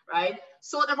 right?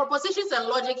 So the propositions and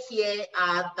logic here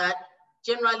are that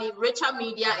generally richer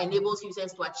media enables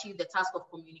users to achieve the task of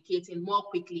communicating more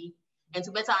quickly and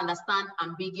to better understand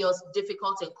ambiguous,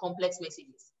 difficult, and complex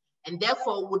messages, and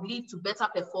therefore would lead to better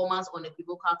performance on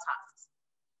equivocal tasks.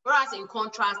 Whereas in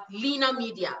contrast, leaner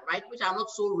media, right, which are not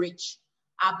so rich,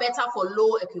 are better for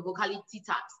low equivocality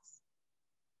tasks,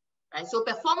 right? So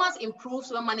performance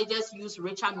improves when managers use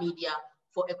richer media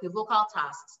for equivocal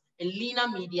tasks and leaner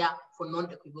media for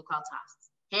non-equivocal tasks.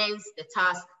 Hence, the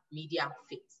task media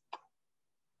fit.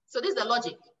 So this is the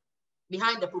logic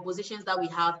behind the propositions that we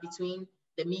have between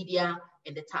the media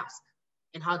and the task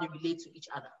and how they relate to each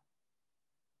other.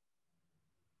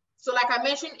 So like I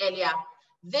mentioned earlier,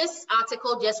 this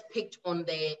article just picked on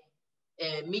the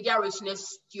media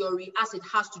richness theory as it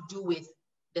has to do with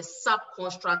the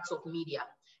sub-constructs of media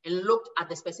and looked at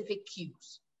the specific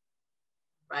cues,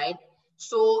 right?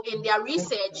 So in their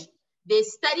research, they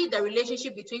studied the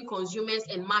relationship between consumers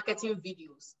and marketing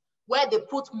videos, where they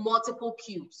put multiple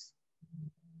cues,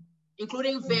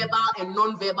 including verbal and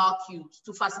non-verbal cues,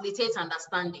 to facilitate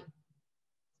understanding.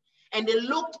 And they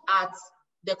looked at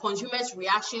the consumers'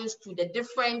 reactions to the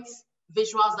different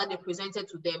visuals that they presented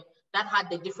to them that had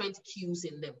the different cues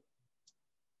in them,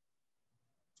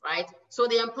 right? So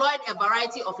they employed a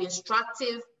variety of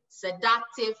instructive,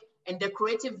 seductive, and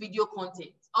decorative video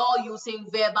content, all using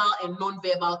verbal and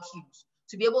non-verbal cues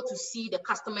to be able to see the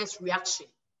customer's reaction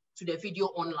to the video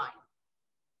online.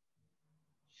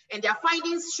 And their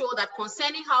findings show that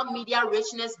concerning how media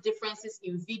richness differences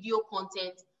in video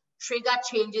content trigger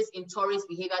changes in tourist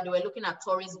behavior, they were looking at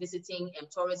tourists visiting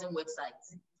tourism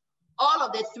websites. All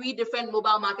of the 3 different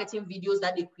mobile marketing videos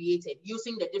that they created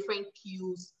using the different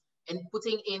cues and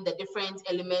putting in the different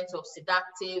elements of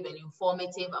seductive and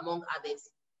informative, among others,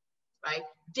 right,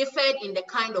 differed in the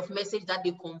kind of message that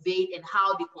they conveyed and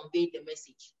how they conveyed the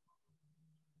message.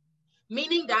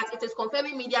 Meaning that it is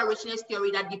confirming media richness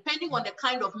theory that depending on the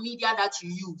kind of media that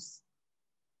you use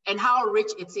and how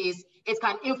rich it is, it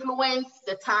can influence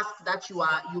the task that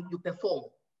you perform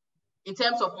in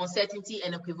terms of uncertainty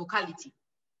and equivocality,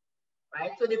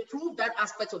 right? So they proved that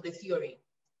aspect of the theory.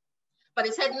 But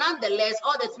it said, nonetheless,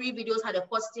 all the 3 videos had a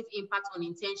positive impact on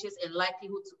intentions and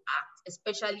likelihood to act,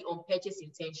 especially on purchase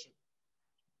intention.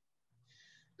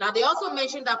 Now, they also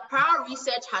mentioned that prior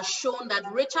research has shown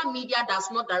that richer media does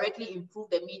not directly improve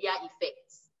the media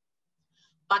effects,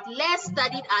 but less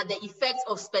studied are the effects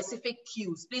of specific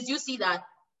cues. Please, you see that?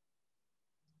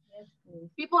 Yes,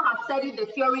 people have studied the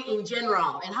theory in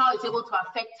general and how it's able to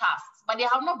affect tasks, but they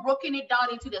have not broken it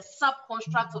down into the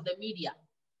sub-constructs of the media,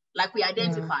 like we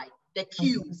identified, the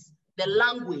cues, the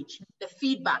language, the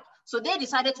feedback. So they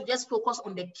decided to just focus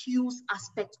on the cues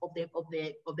aspect of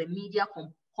the media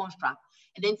construct,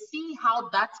 and then see how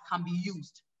that can be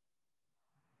used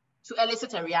to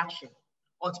elicit a reaction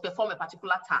or to perform a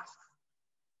particular task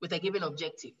with a given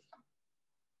objective,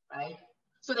 right?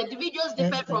 So the individuals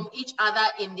differ from each other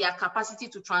in their capacity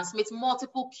to transmit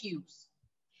multiple cues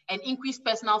and increase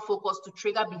personal focus to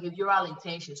trigger behavioral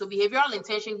intention. So behavioral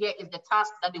intention here is the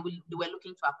task that they were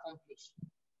looking to accomplish.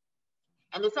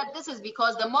 And they said this is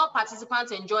because the more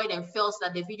participants enjoyed and felt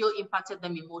that the video impacted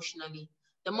them emotionally,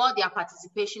 the more their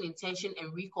participation, intention,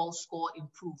 and recall score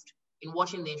improved in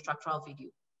watching the instructional video.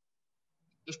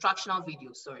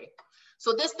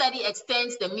 So this study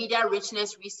extends the media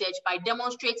richness research by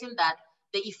demonstrating that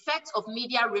the effects of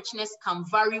media richness can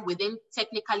vary within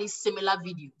technically similar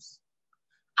videos,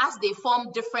 as they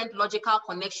form different logical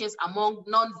connections among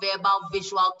non-verbal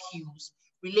visual cues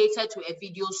related to a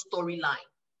video storyline.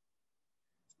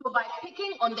 So by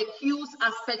picking on the cues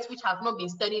aspects which have not been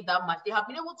studied that much, they have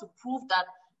been able to prove that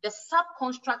the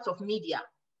sub-constructs of media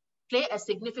play a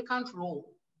significant role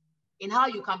in how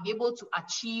you can be able to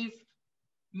achieve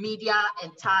media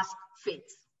and task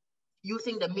fit,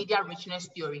 using the media richness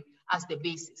theory as the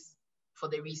basis for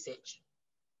the research,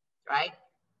 right?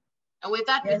 And with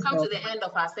that, we've come to the end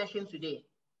of our session today.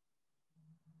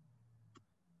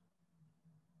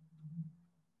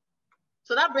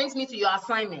 So that brings me to your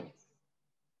assignment.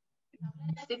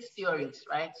 6 theories,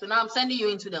 right? So now I'm sending you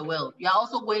into the world. You are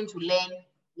also going to learn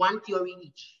 1 theory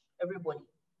each, everybody.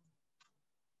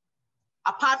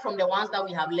 Apart from the ones that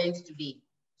we have learned today.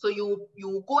 So you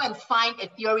go and find a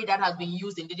theory that has been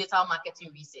used in digital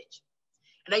marketing research.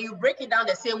 And then you break it down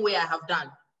the same way I have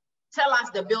done. Tell us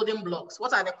the building blocks.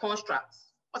 What are the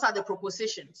constructs? What are the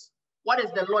propositions? What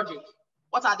is the logic?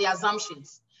 What are the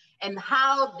assumptions? And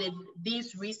how did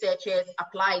these researchers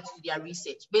apply it to their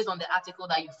research based on the article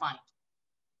that you find?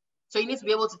 So you need to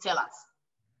be able to tell us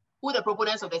who the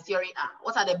proponents of the theory are,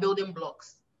 what are the building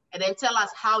blocks, and then tell us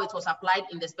how it was applied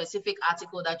in the specific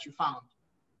article that you found,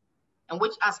 and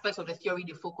which aspects of the theory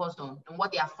they focused on, and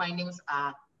what their findings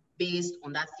are based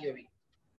on that theory.